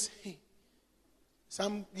says, hey,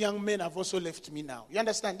 some young men have also left me now. You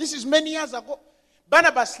understand? This is many years ago.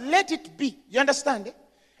 Barnabas, let it be. You understand?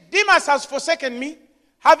 Demas has forsaken me,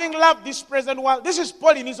 having loved this present world. This is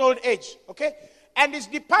Paul in his old age. Okay? And is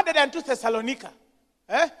departed unto Thessalonica.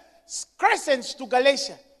 Crescens to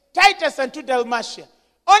Galatia. Titus unto Dalmatia.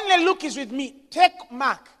 Only Luke is with me. Take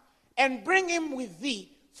Mark and bring him with thee,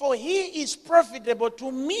 for he is profitable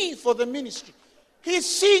to me for the ministry. He's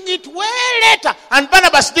seeing it way later. And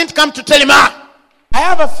Barnabas didn't come to tell him, I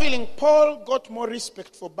have a feeling Paul got more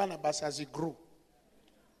respect for Barnabas as he grew.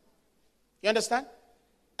 You understand?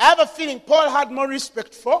 I have a feeling Paul had more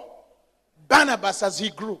respect for Barnabas as he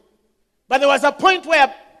grew. But there was a point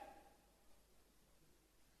where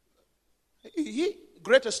he,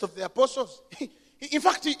 greatest of the apostles, in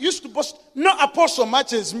fact, he used to boast, no apostle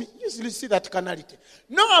matches me. You see that carnality.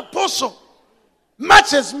 No apostle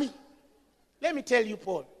matches me. Let me tell you,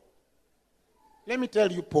 Paul.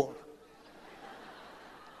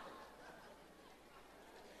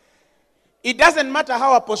 It doesn't matter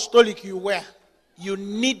how apostolic you were. You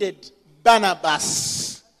needed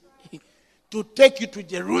Barnabas to take you to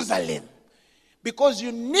Jerusalem. Because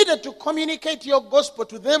you needed to communicate your gospel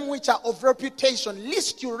to them which are of reputation,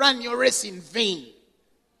 lest you run your race in vain.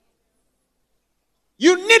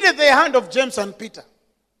 You needed the hand of James and Peter.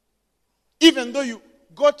 Even though you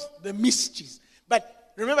got the mysteries.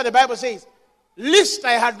 But remember the Bible says, lest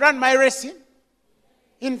I had run my race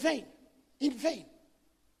in vain. In vain.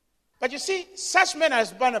 But you see, such men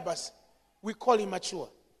as Barnabas, we call immature.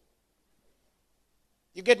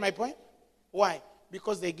 You get my point? Why?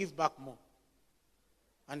 Because they give back more.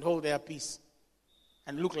 And hold their peace.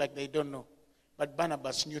 And look like they don't know. But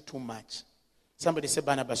Barnabas knew too much. Somebody say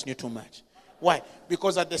Barnabas knew too much. Why?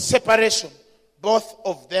 Because at the separation, both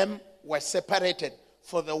of them were separated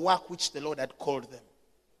for the work which the Lord had called them.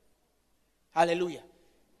 Hallelujah.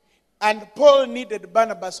 And Paul needed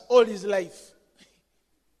Barnabas all his life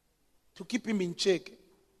to keep him in check.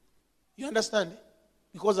 You understand?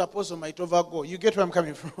 Because the apostle might overgo. You get where I'm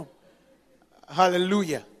coming from?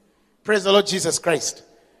 Hallelujah. Praise the Lord Jesus Christ.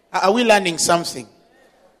 Are we learning something?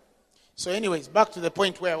 So anyways, back to the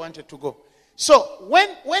point where I wanted to go. So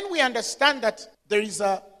when we understand that there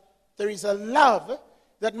is a love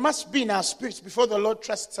that must be in our spirits before the Lord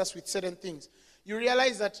trusts us with certain things. You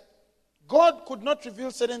realize that God could not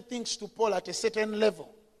reveal certain things to Paul at a certain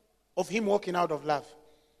level of him walking out of love,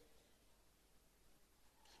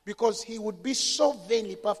 because he would be so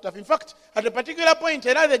vainly puffed up. In fact, at a particular point,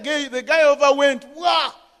 the guy overwent,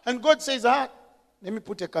 wow, and God says, let me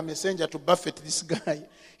put a messenger to buffet this guy.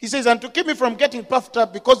 He says, and to keep me from getting puffed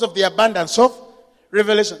up because of the abundance of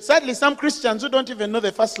revelation. Sadly, some Christians who don't even know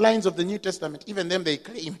the first lines of the New Testament, even them they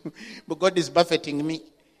claim, but God is buffeting me.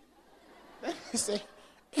 Then you say,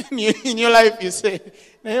 in your life you say,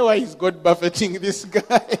 now why is God buffeting this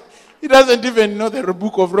guy? He doesn't even know the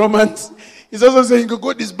book of Romans. He's also saying,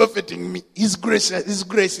 God is buffeting me. His grace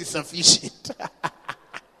is sufficient.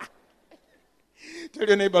 Tell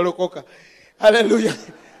your neighbor, Lokoka. Hallelujah.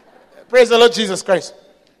 Praise the Lord Jesus Christ.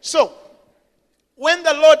 So, when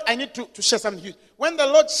the Lord, I need to share something huge. When the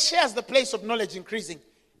Lord shares the place of knowledge increasing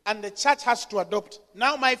and the church has to adopt,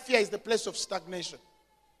 now my fear is the place of stagnation.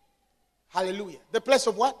 Hallelujah. The place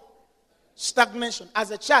of what? Stagnation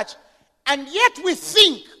as a church. And yet we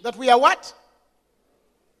think that we are what?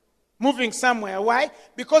 Moving somewhere. Why?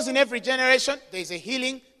 Because in every generation, there is a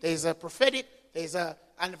healing, there is a prophetic, there is an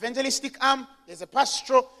evangelistic arm, there's a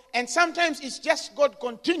pastoral, and sometimes it's just God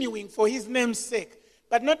continuing for his name's sake,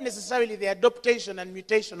 but not necessarily the adaptation and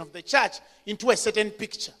mutation of the church into a certain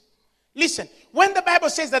picture. Listen, when the Bible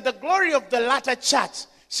says that the glory of the latter church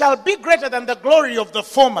shall be greater than the glory of the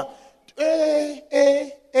former, do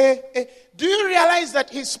you realize that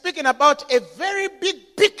he's speaking about a very big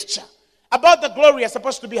picture about the glory you're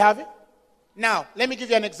supposed to be having? Now, let me give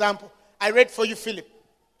you an example. I read for you Philip.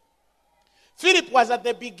 Philip was at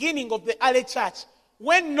the beginning of the early church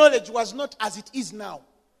when knowledge was not as it is now.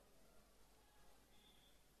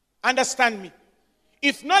 Understand me.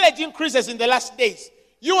 If knowledge increases in the last days,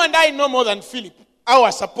 you and I know more than Philip. I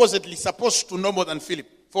was supposedly supposed to know more than Philip,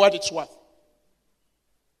 for what it's worth.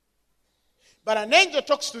 But an angel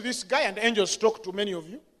talks to this guy, and angels talk to many of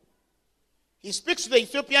you. He speaks to the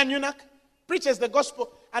Ethiopian eunuch, preaches the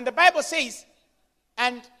gospel, and the Bible says,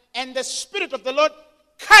 and the Spirit of the Lord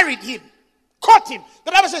carried him, caught him.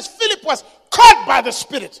 The Bible says Philip was caught by the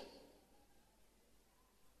Spirit.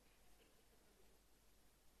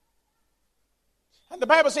 And the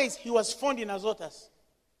Bible says he was found in Azotus.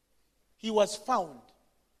 He was found.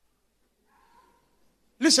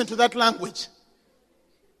 Listen to that language.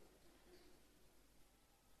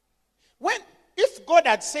 If God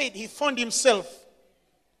had said he found himself,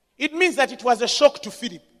 it means that it was a shock to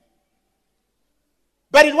Philip.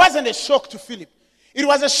 But it wasn't a shock to Philip. It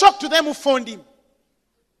was a shock to them who found him.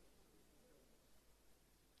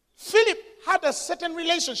 Philip had a certain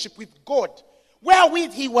relationship with God,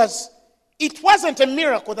 wherewith it wasn't a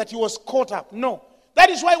miracle that he was caught up. No. That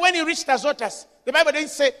is why when he reached Azotus, the Bible didn't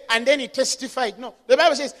say, and then he testified. No. The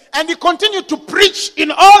Bible says, and he continued to preach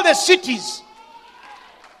in all the cities.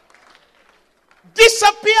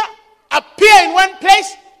 Disappear, appear in one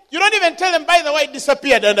place. You don't even tell them, by the way,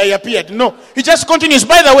 disappeared and I appeared. No. He just continues.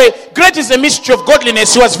 By the way, great is the mystery of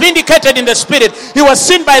godliness. He was vindicated in the spirit. He was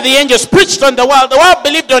seen by the angels, preached on the world. The world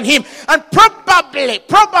believed on him. And probably,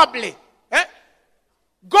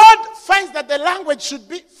 God finds that the language should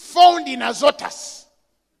be found in Azotus.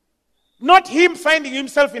 Not him finding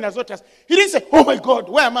himself in Azotus. He didn't say, oh my God,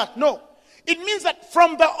 where am I? No. It means that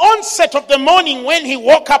from the onset of the morning when he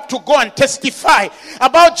woke up to go and testify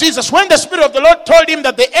about Jesus, when the Spirit of the Lord told him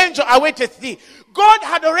that the angel awaiteth thee, God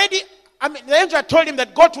had already, the angel had told him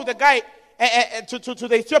that go to the guy, to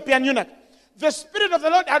the Ethiopian eunuch. The Spirit of the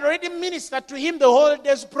Lord had already ministered to him the whole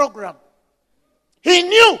day's program. He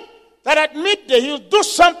knew that at midday he'll do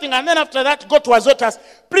something, and then after that go to Azotus,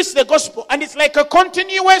 preach the gospel. And it's like a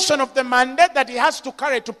continuation of the mandate that he has to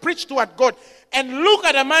carry to preach toward God. And look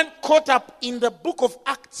at a man caught up in the book of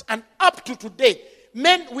Acts, and up to today,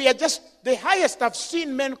 men, we are just, the highest I've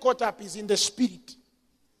seen men caught up is in the spirit.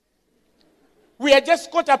 We are just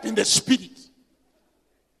caught up in the spirit.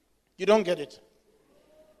 You don't get it.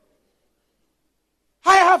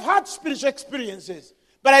 I have had spiritual experiences,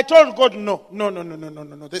 but I told God, no.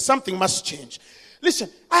 There's something must change. Listen,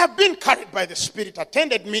 I have been carried by the Spirit,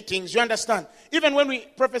 attended meetings, you understand. Even when we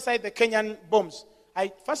prophesied the Kenyan bombs, I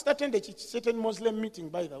first attended a certain Muslim meeting,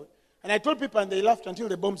 by the way. And I told people, and they laughed until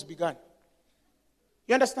the bombs began.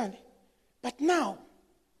 You understand? But now,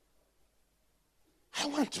 I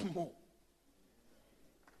want more.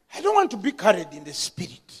 I don't want to be carried in the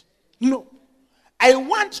Spirit. No. I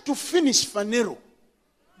want to finish Phaneroo.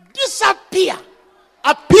 Disappear.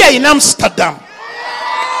 Appear in Amsterdam.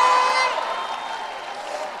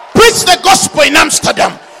 Preach the gospel in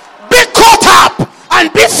Amsterdam. Be caught up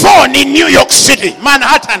and be found in New York City,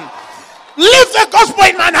 Manhattan. Leave the gospel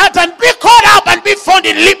in Manhattan, be caught up and be found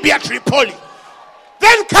in Libya, Tripoli.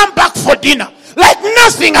 Then come back for dinner like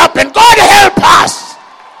nothing happened. God help us.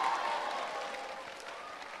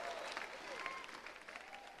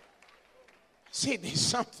 See, there's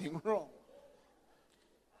something wrong.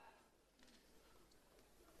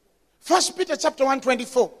 1 Peter chapter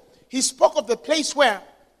 1:24. He spoke of the place where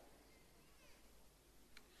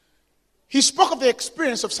he spoke of the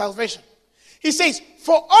experience of salvation. He says,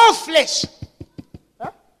 for all flesh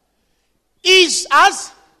is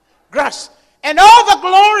as grass, and all the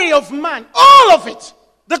glory of man, all of it,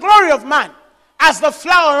 the glory of man, as the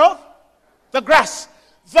flower of the grass.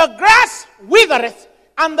 The grass withereth,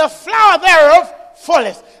 and the flower thereof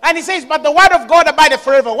falleth. And he says, but the word of God abideth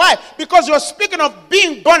forever. Why? Because you're speaking of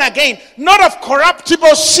being born again, not of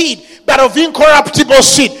corruptible seed, but of incorruptible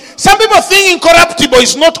seed. Some people think incorruptible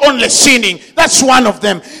is not only sinning. That's one of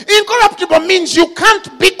them. Incorruptible means you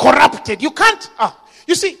can't be corrupted. You can't.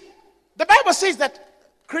 You see, the Bible says that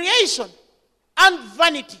creation and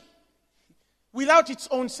vanity without its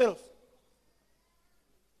own self.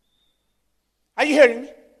 Are you hearing me?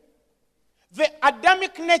 The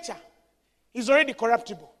Adamic nature is already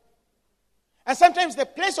corruptible. And sometimes the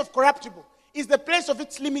place of corruptible is the place of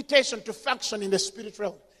its limitation to function in the spirit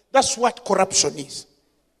realm. That's what corruption is.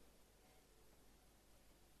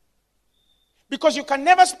 Because you can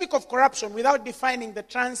never speak of corruption without defining the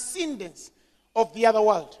transcendence of the other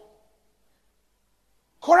world.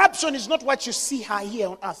 Corruption is not what you see here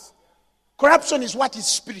on earth. Corruption is what is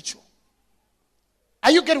spiritual.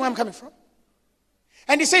 Are you getting where I'm coming from?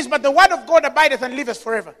 And he says, but the word of God abideth and liveth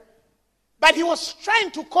forever. But he was trying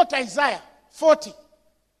to quote Isaiah 40.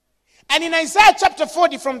 And in Isaiah chapter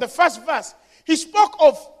 40, from the first verse, he spoke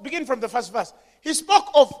of, begin from the first verse, he spoke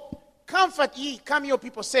of, comfort ye, come your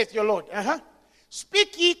people, saith your Lord.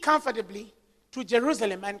 Speak ye comfortably to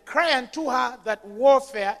Jerusalem, and cry unto her that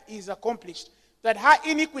warfare is accomplished, that her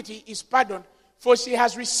iniquity is pardoned, for she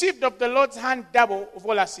has received of the Lord's hand double of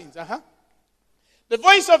all her sins. The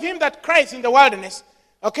voice of him that cries in the wilderness,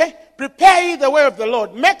 prepare ye the way of the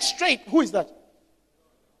Lord. Make straight, who is that?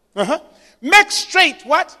 Make straight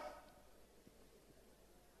what?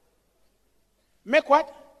 Make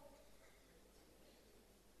what?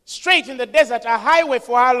 Straight in the desert a highway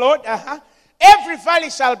for our Lord. Every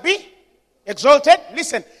valley shall be exalted.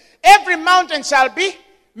 Listen, every mountain shall be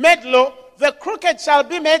made low. The crooked shall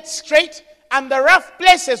be made straight, and the rough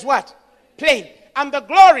places what? Plain. And the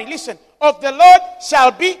glory, listen, of the Lord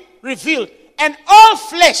shall be revealed. And all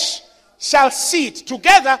flesh shall see it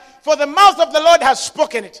together, for the mouth of the Lord has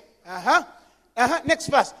spoken it. Next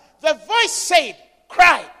verse. The voice said,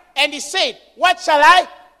 cry. And he said, what shall I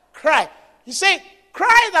cry? He said,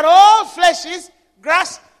 cry that all flesh is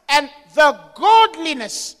grass, and the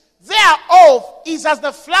godliness thereof is as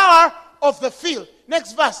the flower of the field.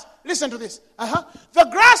 Next verse. Listen to this. The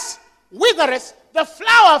grass withereth, the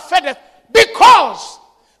flower fadeth, because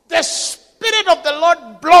the Spirit of the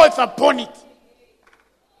Lord bloweth upon it.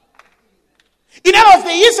 In other words,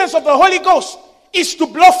 the essence of the Holy Ghost is to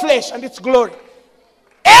blow flesh and its glory.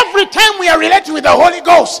 Every time we are relating with the Holy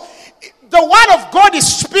Ghost, the word of God is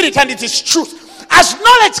spirit and it is truth. As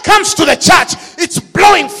knowledge comes to the church, it's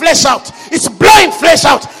blowing flesh out. It's blowing flesh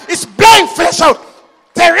out. It's blowing flesh out.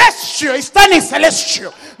 Terrestrial is turning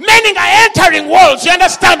celestial. Meaning are entering worlds, you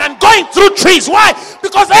understand, and going through trees. Why?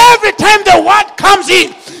 Because every time the word comes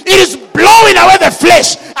in, it is blowing away the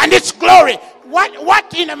flesh and its glory.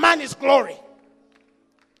 What in a man is glory?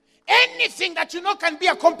 Anything that you know can be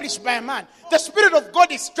accomplished by a man, the Spirit of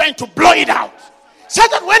God is trying to blow it out. So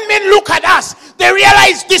that when men look at us, they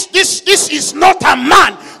realize this is not a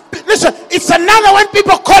man. Listen, it's another when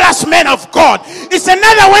people call us men of God. It's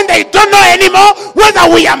another when they don't know anymore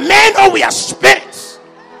whether we are men or we are spirits.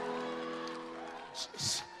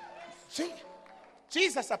 See,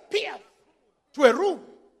 Jesus appeared to a room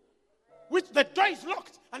which the door is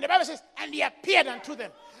locked. And the Bible says, and he appeared unto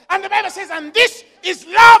them. And the Bible says, and this is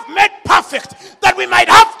love made perfect, that we might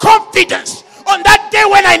have confidence on that day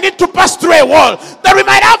when I need to pass through a wall, that we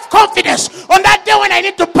might have confidence on that day when I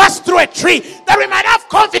need to pass through a tree, that we might have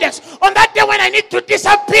confidence on that day when I need to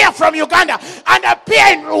disappear from Uganda and appear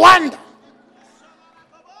in Rwanda.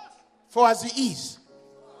 For as he is,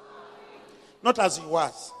 not as he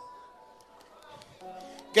was.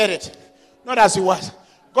 Get it? Not as he was.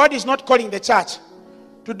 God is not calling the church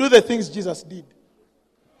to do the things Jesus did.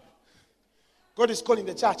 God is calling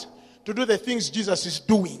the church to do the things Jesus is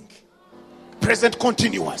doing. Present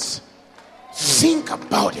continuous. Think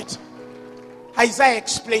about it. Isaiah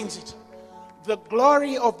explains it. The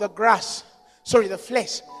glory of the grass, the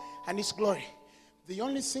flesh and its glory. the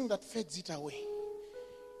only thing that fades it away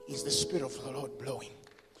is the Spirit of the Lord blowing.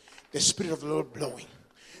 The Spirit of the Lord blowing.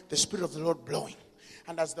 The Spirit of the Lord blowing.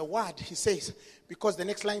 And as the word, he says, because the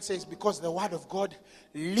next line says, because the word of God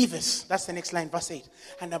liveth. That's the next line, verse 8.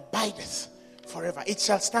 And abideth forever. It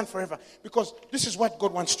shall stand forever. Because this is what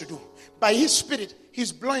God wants to do. By his Spirit,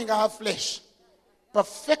 he's blowing our flesh,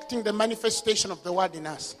 perfecting the manifestation of the word in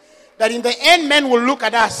us. That in the end, men will look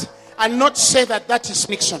at us and not say that that is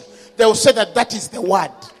fiction. They will say that that is the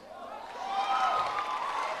word.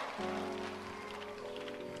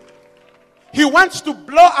 He wants to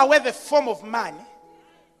blow away the form of man.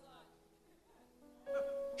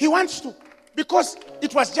 He wants to, because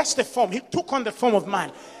it was just a form. He took on the form of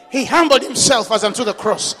man. He humbled himself as unto the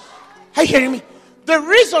cross. Are you hearing me? The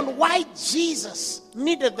reason why Jesus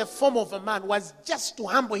needed the form of a man was just to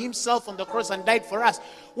humble himself on the cross and died for us.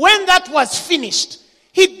 When that was finished,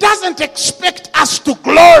 he doesn't expect us to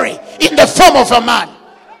glory in the form of a man.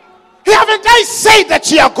 Haven't I said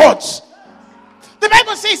that ye are gods? The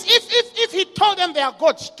Bible says, if he told them they are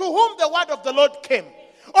gods, to whom the word of the Lord came,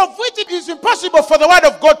 of which it is impossible for the word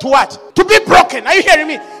of God to what? To be broken. Are you hearing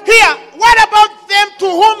me? Here, what about them to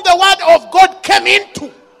whom the word of God came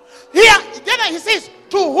into? Here, then he says,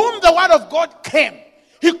 to whom the word of God came.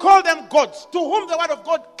 He called them gods, to whom the word of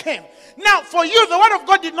God came. Now, for you, the word of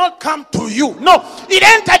God did not come to you. No, it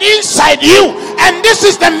entered inside you. And this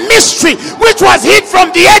is the mystery which was hid from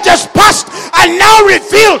the ages past and now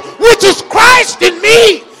revealed, which is Christ in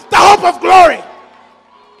me, the hope of glory.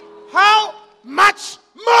 How much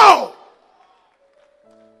more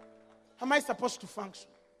am I supposed to function?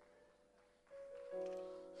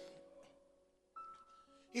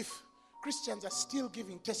 If Christians are still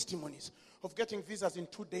giving testimonies of getting visas in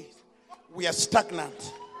 2 days, we are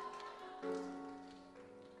stagnant.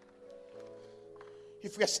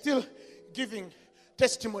 If we are still giving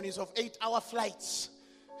testimonies of 8-hour flights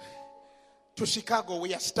to Chicago,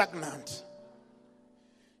 we are stagnant.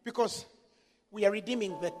 Because we are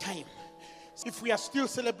redeeming the time. If we are still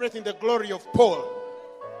celebrating the glory of Paul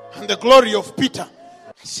and the glory of Peter,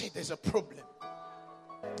 I say there's a problem.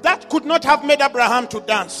 That could not have made Abraham to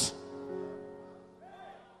dance.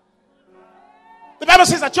 The Bible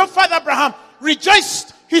says that your father Abraham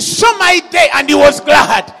rejoiced. He saw my day and he was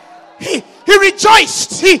glad. He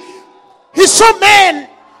rejoiced. He saw men.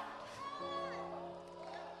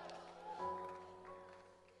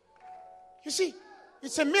 You see,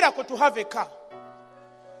 it's a miracle to have a car.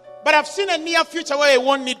 But I've seen a near future where we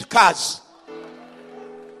won't need cars.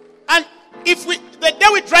 And if the day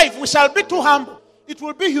we drive, we shall be too humble. It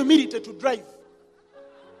will be humility to drive.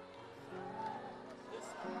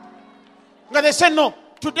 But they say, no,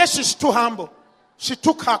 today she's too humble. She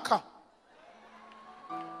took her car.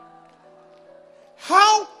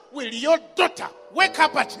 How will your daughter wake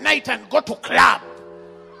up at night and go to club?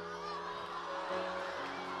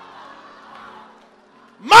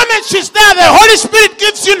 Moment she's there, the Holy Spirit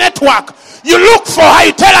gives you network. You look for her,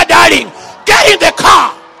 you tell her, darling, get in the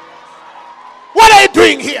car. What are you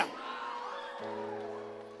doing here?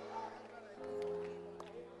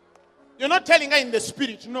 You're not telling her in the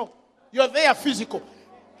spirit, no. You're there physical.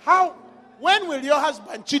 How? When will your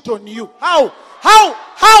husband cheat on you? How?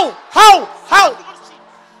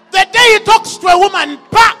 The day he talks to a woman,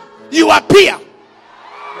 bah, you appear.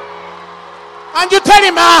 And you tell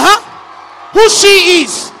him, who she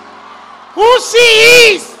is. Who she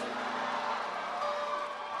is.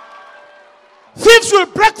 Thieves will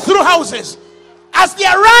break through houses. As they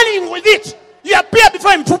are running with it, you appear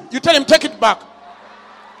before him. You tell him, take it back.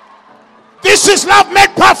 This is love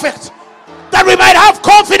made perfect. That we might have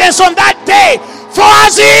confidence on that day. For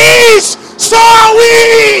as he is, so are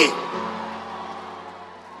we.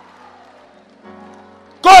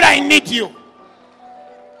 God, I need you.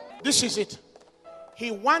 This is it.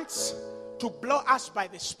 He wants to blow us by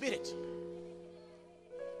the Spirit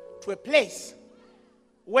to a place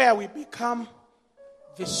where we become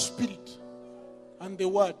the Spirit and the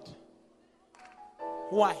Word.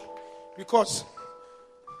 Why? Because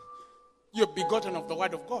you're begotten of the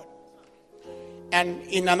Word of God. And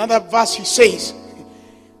in another verse he says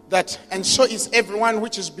that, and so is everyone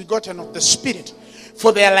which is begotten of the Spirit,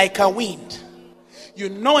 for they are like a wind. You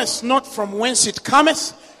knowest not from whence it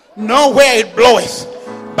cometh, nor where it bloweth,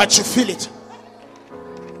 but you feel it.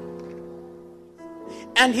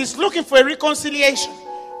 And he's looking for a reconciliation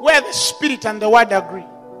where the Spirit and the Word agree.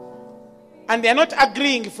 And they are not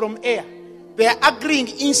agreeing from air. They are agreeing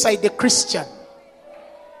inside the Christian.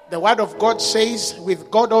 The Word of God says,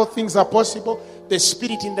 with God all things are possible. The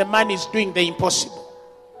Spirit in the man is doing the impossible.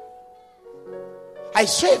 I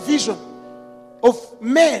saw a vision of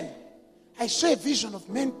men. I saw a vision of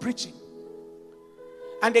men preaching.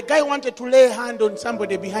 And the guy wanted to lay a hand on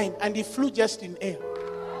somebody behind, and he flew just in air.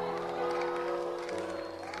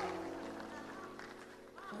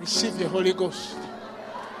 Receive the Holy Ghost.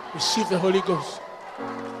 Receive the Holy Ghost.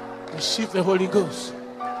 Receive the Holy Ghost.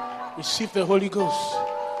 Receive the Holy Ghost.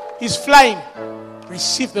 He's flying.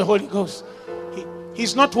 Receive the Holy Ghost.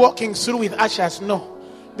 He's not walking through with ushers, no.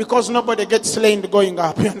 Because nobody gets slain going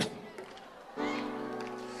up. If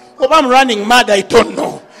I'm running mad, I don't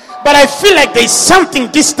know. But I feel like there's something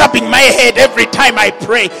disturbing my head every time I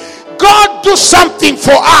pray. God, do something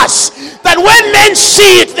for us. That when men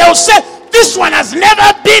see it, they'll say, this one has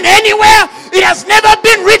never been anywhere. It has never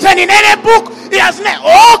been written in any book. It has never.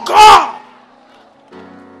 Oh God.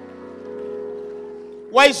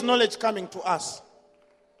 Why is knowledge coming to us?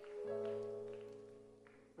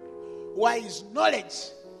 Why is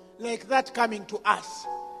knowledge like that coming to us?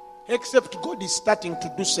 Except God is starting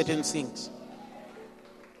to do certain things.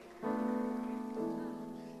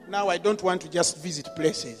 Now I don't want to just visit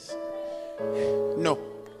places. No.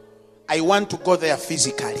 I want to go there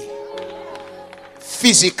physically.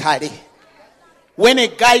 Physically. When a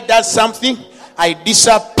guy does something, I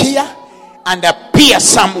disappear and appear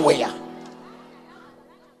somewhere.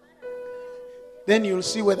 Then you'll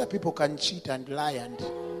see whether people can cheat and lie. And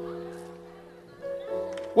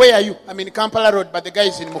where are you? I'm in Kampala Road, but the guy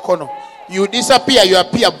is in Mukono. You disappear, you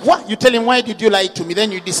appear. What? You tell him, why did you lie to me?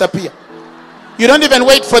 Then you disappear. You don't even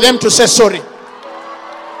wait for them to say sorry.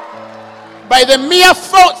 By the mere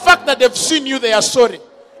fact that they've seen you, they are sorry.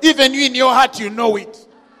 Even you in your heart, you know it.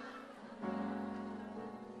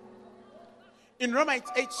 In Romans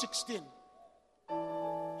 8:16,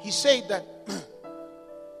 he said that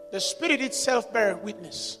the Spirit itself bears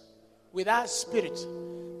witness with our spirit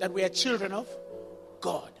that we are children of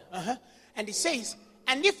God. And he says,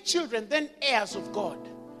 and if children, then heirs of God,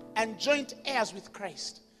 and joint heirs with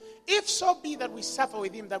Christ. If so be that we suffer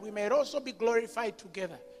with him, that we may also be glorified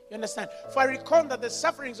together. You understand? For I reckon that the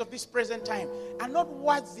sufferings of this present time are not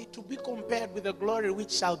worthy to be compared with the glory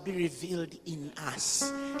which shall be revealed in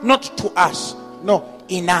us. Not to us. No,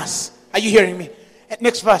 in us. Are you hearing me?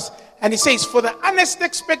 Next verse. And he says, for the earnest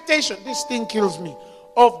expectation, this thing kills me,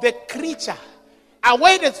 of the creature,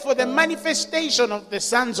 awaited for the manifestation of the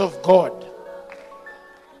sons of God.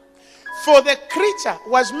 For the creature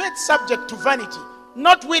was made subject to vanity,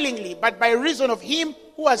 not willingly, but by reason of him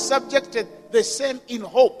who has subjected the same in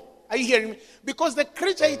hope. Are you hearing me? Because the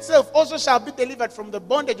creature itself also shall be delivered from the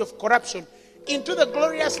bondage of corruption into the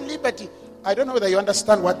glorious liberty. I don't know whether you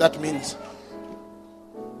understand what that means.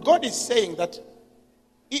 God is saying that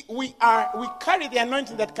we carry the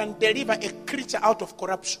anointing that can deliver a creature out of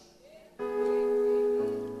corruption.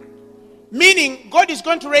 Meaning, God is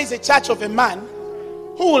going to raise a church of a man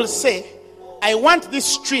who will say, I want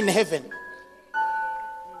this tree in heaven.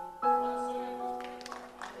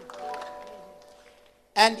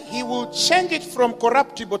 And he will change it from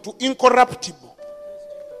corruptible to incorruptible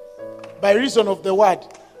by reason of the word.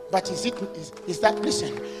 But is that,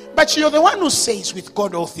 listen, but you're the one who says with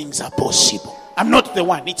God all things are possible. I'm not the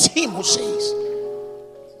one, it's him who says.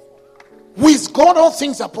 With God all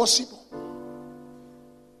things are possible.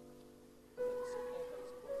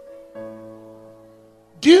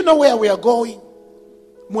 Do you know where we are going?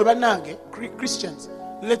 Christians,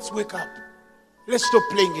 let's wake up. Let's stop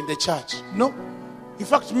playing in the church. No. In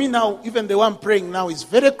fact, me now, even the one praying now is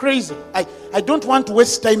very crazy. I don't want to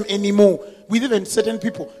waste time anymore with even certain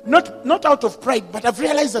people. Not out of pride, but I've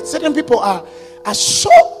realized that certain people are so,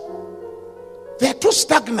 they're too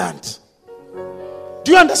stagnant.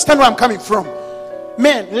 Do you understand where I'm coming from?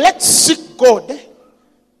 Man, let's seek God.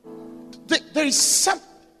 There is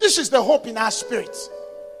this is the hope in our spirits.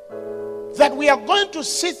 That we are going to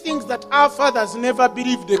see things that our fathers never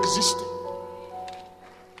believed existed.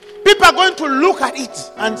 People are going to look at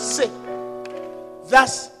it and say,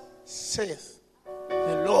 thus saith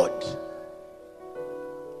the Lord.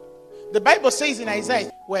 The Bible says in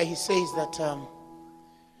Isaiah, where he says that,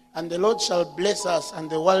 and the Lord shall bless us and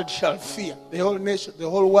the world shall fear. The whole nation, the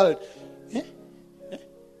whole world.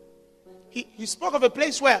 He spoke of a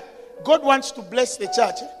place where God wants to bless the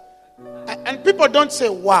church. And people don't say,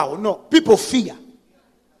 wow. No, people fear.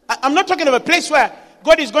 I'm not talking of a place where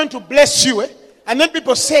God is going to bless you. And then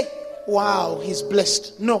people say, wow, he's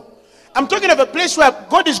blessed. No. I'm talking of a place where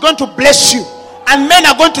God is going to bless you. And men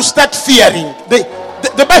are going to start fearing.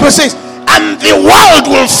 The Bible says, and the world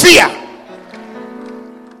will fear.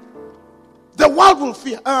 The world will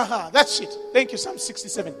fear. That's it. Thank you. Psalm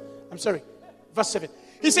 67. I'm sorry. Verse 7.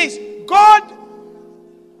 He says, God,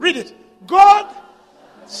 read it. God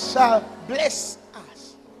shall bless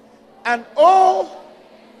us. And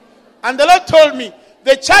the Lord told me,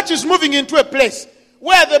 the church is moving into a place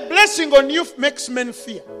Where the blessing on you makes men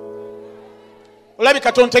fear. Where the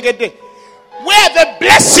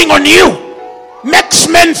blessing on you makes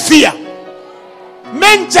men fear.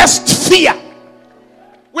 Men just fear.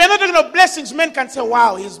 We are not talking of blessings. Men can say,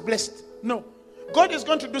 wow, he's blessed. No. God is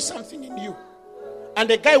going to do something in you. And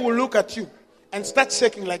the guy will look at you and start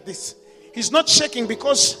shaking like this. He's not shaking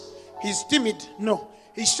because he's timid. No.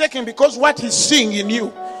 He's shaking because what he's seeing in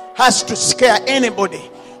you has to scare anybody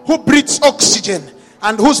who breathes oxygen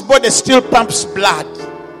and whose body still pumps blood.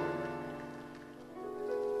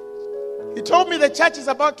 He told me the church is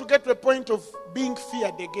about to get to a point of being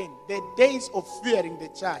feared again. The days of fearing the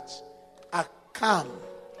church are come.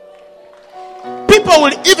 People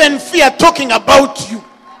will even fear talking about you.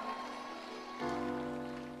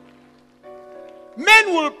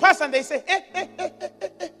 Men will pass and they say,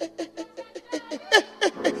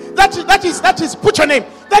 that is, put your name.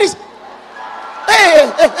 That is,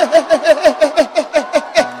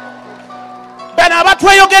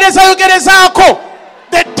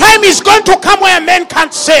 the time is going to come where men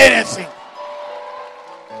can't say anything.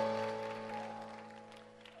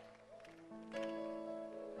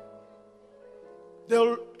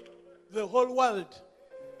 The whole world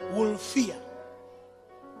will fear.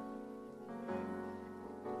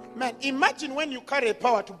 Man, imagine when you carry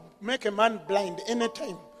power to make a man blind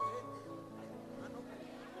anytime.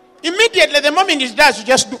 Immediately, the moment he does,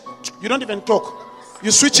 you don't even talk.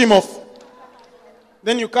 You switch him off.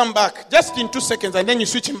 Then you come back just in 2 seconds and then you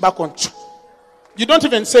switch him back on. You don't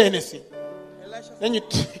even say anything. Then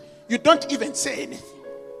you don't even say anything.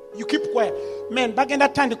 You keep quiet. Man, bagenda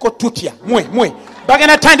tandiko tutia. Mwe.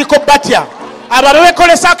 Bagenda tandiko batia. Ababe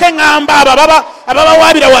kolesa ke ngamba ababa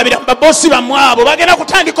wabira babosi bamwabo bagenda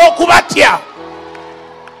kutandika okubatya.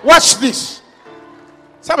 Watch this.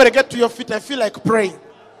 Somebody get to your feet. I feel like praying.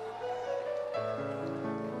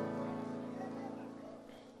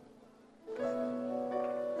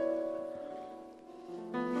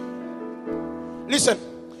 Listen,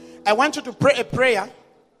 I want you to pray a prayer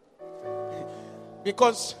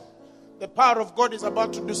because the power of God is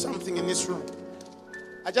about to do something in this room.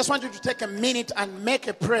 I just want you to take a minute and make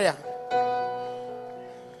a prayer.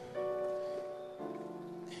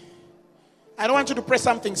 I don't want you to pray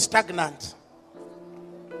something stagnant.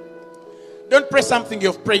 Don't pray something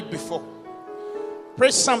you've prayed before.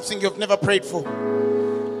 Pray something you've never prayed for.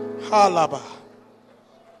 Halaba.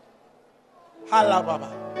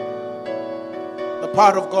 Halababa. The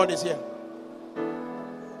power of God is here.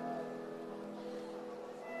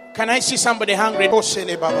 Can I see somebody hungry?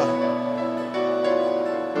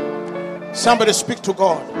 Somebody speak to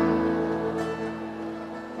God.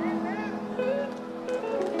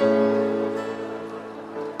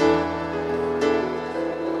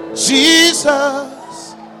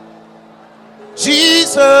 Jesus,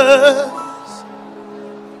 Jesus,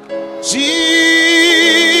 Jesus.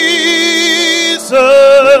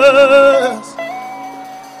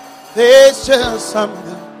 There's just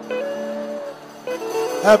something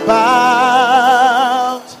about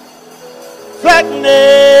that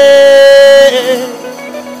name.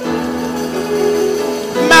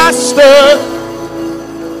 Master,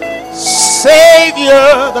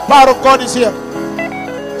 Savior, the power of God is here.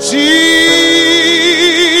 Jesus,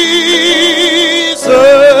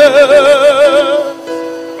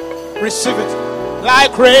 receive it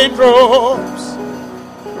like raindrops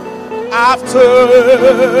after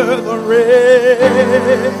the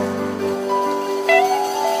rain.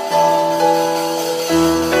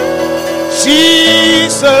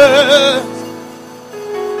 Jesus,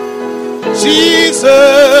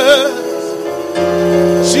 Jesus,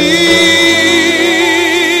 Jesus,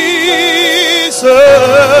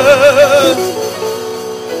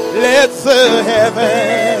 let the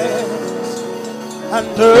heavens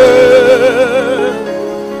and earth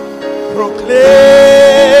proclaim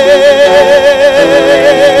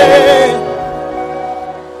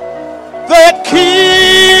that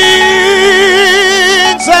kings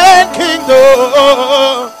and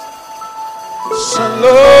kingdoms shall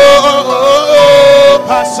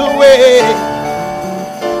pass away,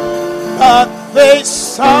 but there's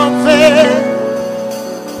something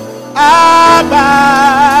about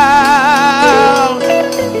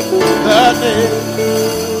the name.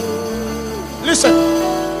 Listen.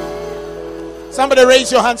 Somebody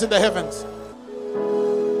raise your hands in the heavens.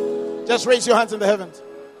 Just raise your hands in the heavens.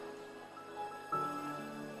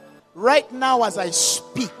 Right now as I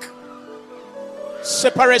speak,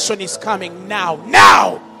 separation is coming now.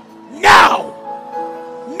 Now! Now!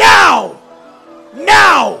 Now!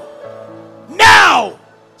 Now! Now!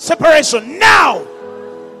 Separation now!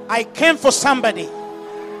 I came for somebody.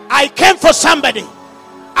 I came for somebody.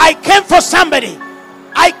 I came for somebody.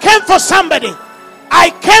 I came for somebody. I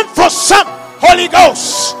came for some. Holy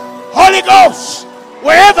Ghost. Holy Ghost.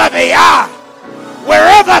 Wherever they are.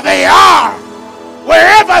 Wherever they are.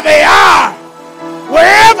 Wherever they are.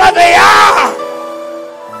 Wherever they are.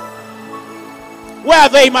 Where are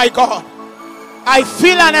they, my God? I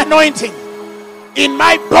feel an anointing in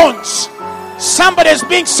my bones. Somebody is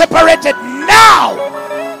being separated now.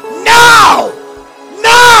 Now.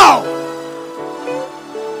 Now.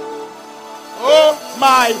 Oh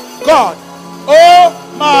my God. Oh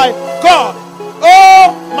my God.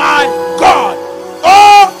 Oh my God.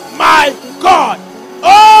 Oh my God.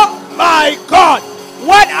 Oh my God.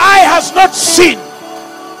 What eye has not seen.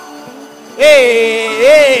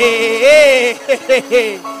 Hey.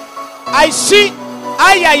 I see.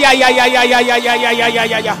 Ay.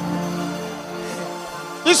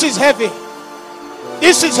 This is heavy.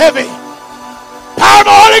 This is heavy. Power of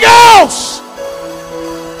the Holy Ghost.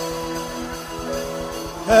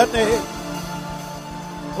 That name.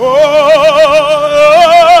 Oh.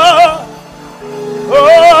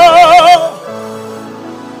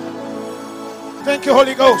 Thank you,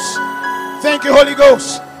 Holy Ghost. Thank you, Holy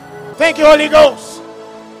Ghost. Thank you, Holy Ghost.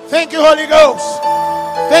 Thank you, Holy Ghost.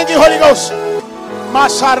 Thank you, Holy Ghost.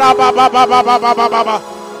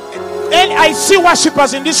 And I see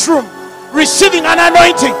worshippers in this room receiving an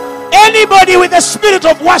anointing. Anybody with a spirit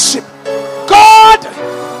of worship, God,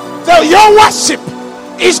 your worship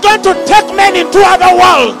is going to take men into other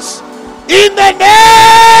worlds. In the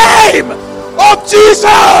name of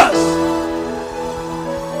Jesus.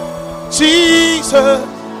 Jesus.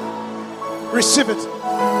 Receive it.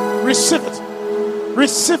 Receive it.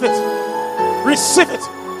 Receive it. Receive it.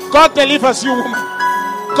 God delivers you, woman.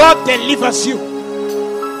 God delivers you.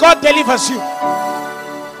 God delivers you.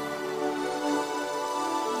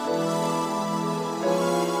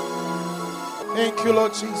 Thank you,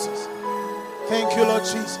 Lord Jesus. Thank you, Lord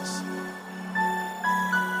Jesus.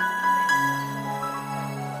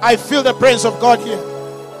 I feel the presence of God here.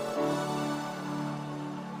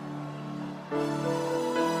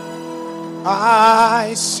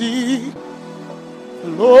 I see the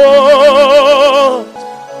Lord.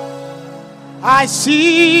 I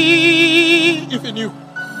see even you.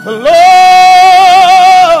 The Lord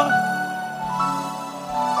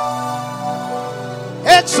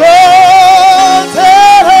exalted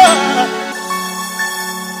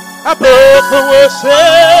above the worship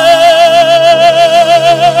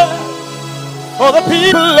for the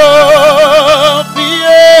people of the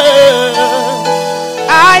earth.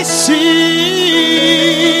 I see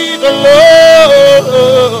the Lord.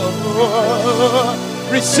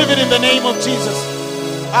 Receive it in the name of Jesus.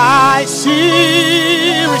 I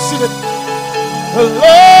see, receive it. The Lord,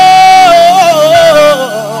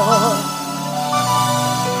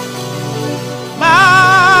 my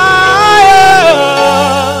eyes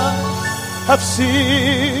have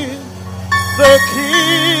seen the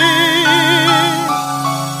King,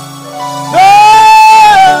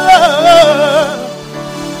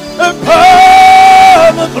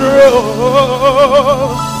 upon the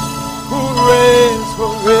throne, who reigns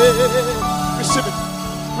forever. Receive it.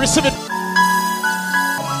 Receive it.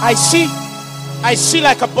 I see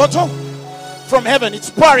like a bottle from heaven. It's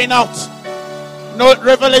pouring out. No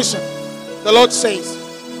revelation. The Lord says,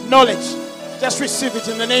 knowledge. Just receive it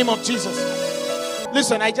in the name of Jesus.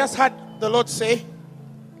 Listen, I just heard the Lord say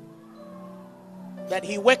that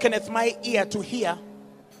He wakeneth my ear to hear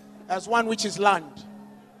as one which is learned.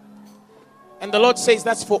 And the Lord says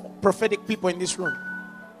that's for prophetic people in this room.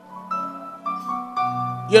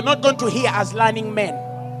 You're not going to hear as learning men.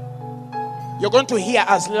 You're going to hear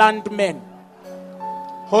as learned men.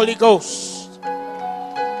 Holy Ghost.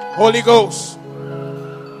 Holy Ghost.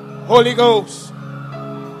 Holy Ghost.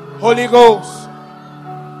 Holy Ghost.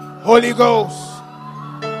 Holy Ghost.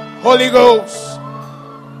 Holy Ghost.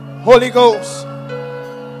 Holy Ghost.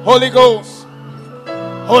 Holy Ghost.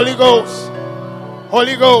 Holy Ghost.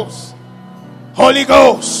 Holy Ghost. Holy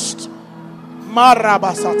Ghost.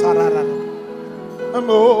 Marabasatarara.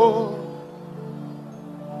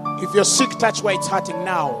 If you're sick, touch where it's hurting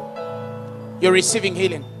now. You're receiving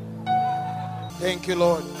healing. Thank you,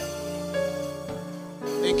 Lord.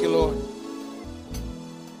 Thank you, Lord.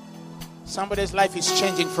 Somebody's life is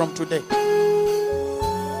changing from today.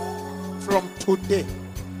 From today.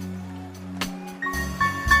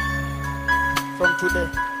 From today.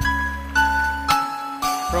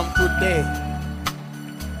 From today.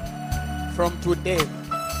 From today.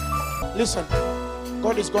 Listen.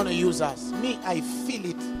 God is going to use us. Me, I feel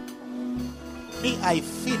it. Me, I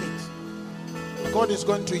feel it. God is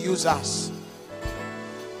going to use us.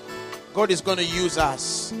 God is going to use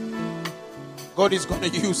us. God is going to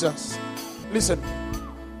use us. Listen,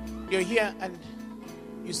 you're here and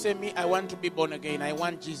you say, me, I want to be born again. I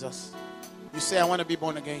want Jesus. You say, I want to be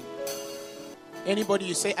born again. Anybody,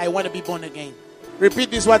 you say, I want to be born again.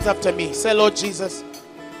 Repeat these words after me. Say, Lord Jesus,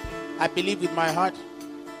 I believe with my heart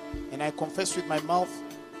and I confess with my mouth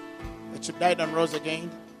that you died and rose again.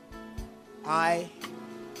 I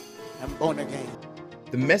am born again.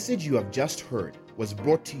 The message you have just heard was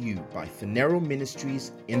brought to you by Phaneroo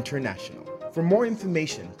Ministries International. For more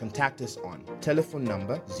information, contact us on telephone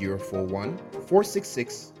number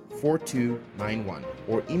 041-466-4291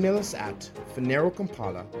 or email us at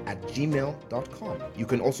phanerokampala@gmail.com. You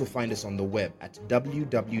can also find us on the web at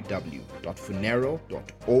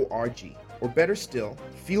www.phaneroo.org. Or better still,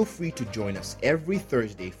 feel free to join us every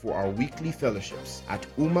Thursday for our weekly fellowships at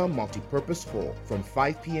Uma Multipurpose Hall from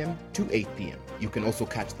 5 p.m. to 8 p.m. You can also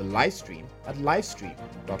catch the live stream at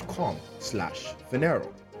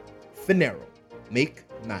livestream.com/Phaneroo. Phaneroo, make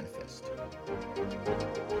manifest.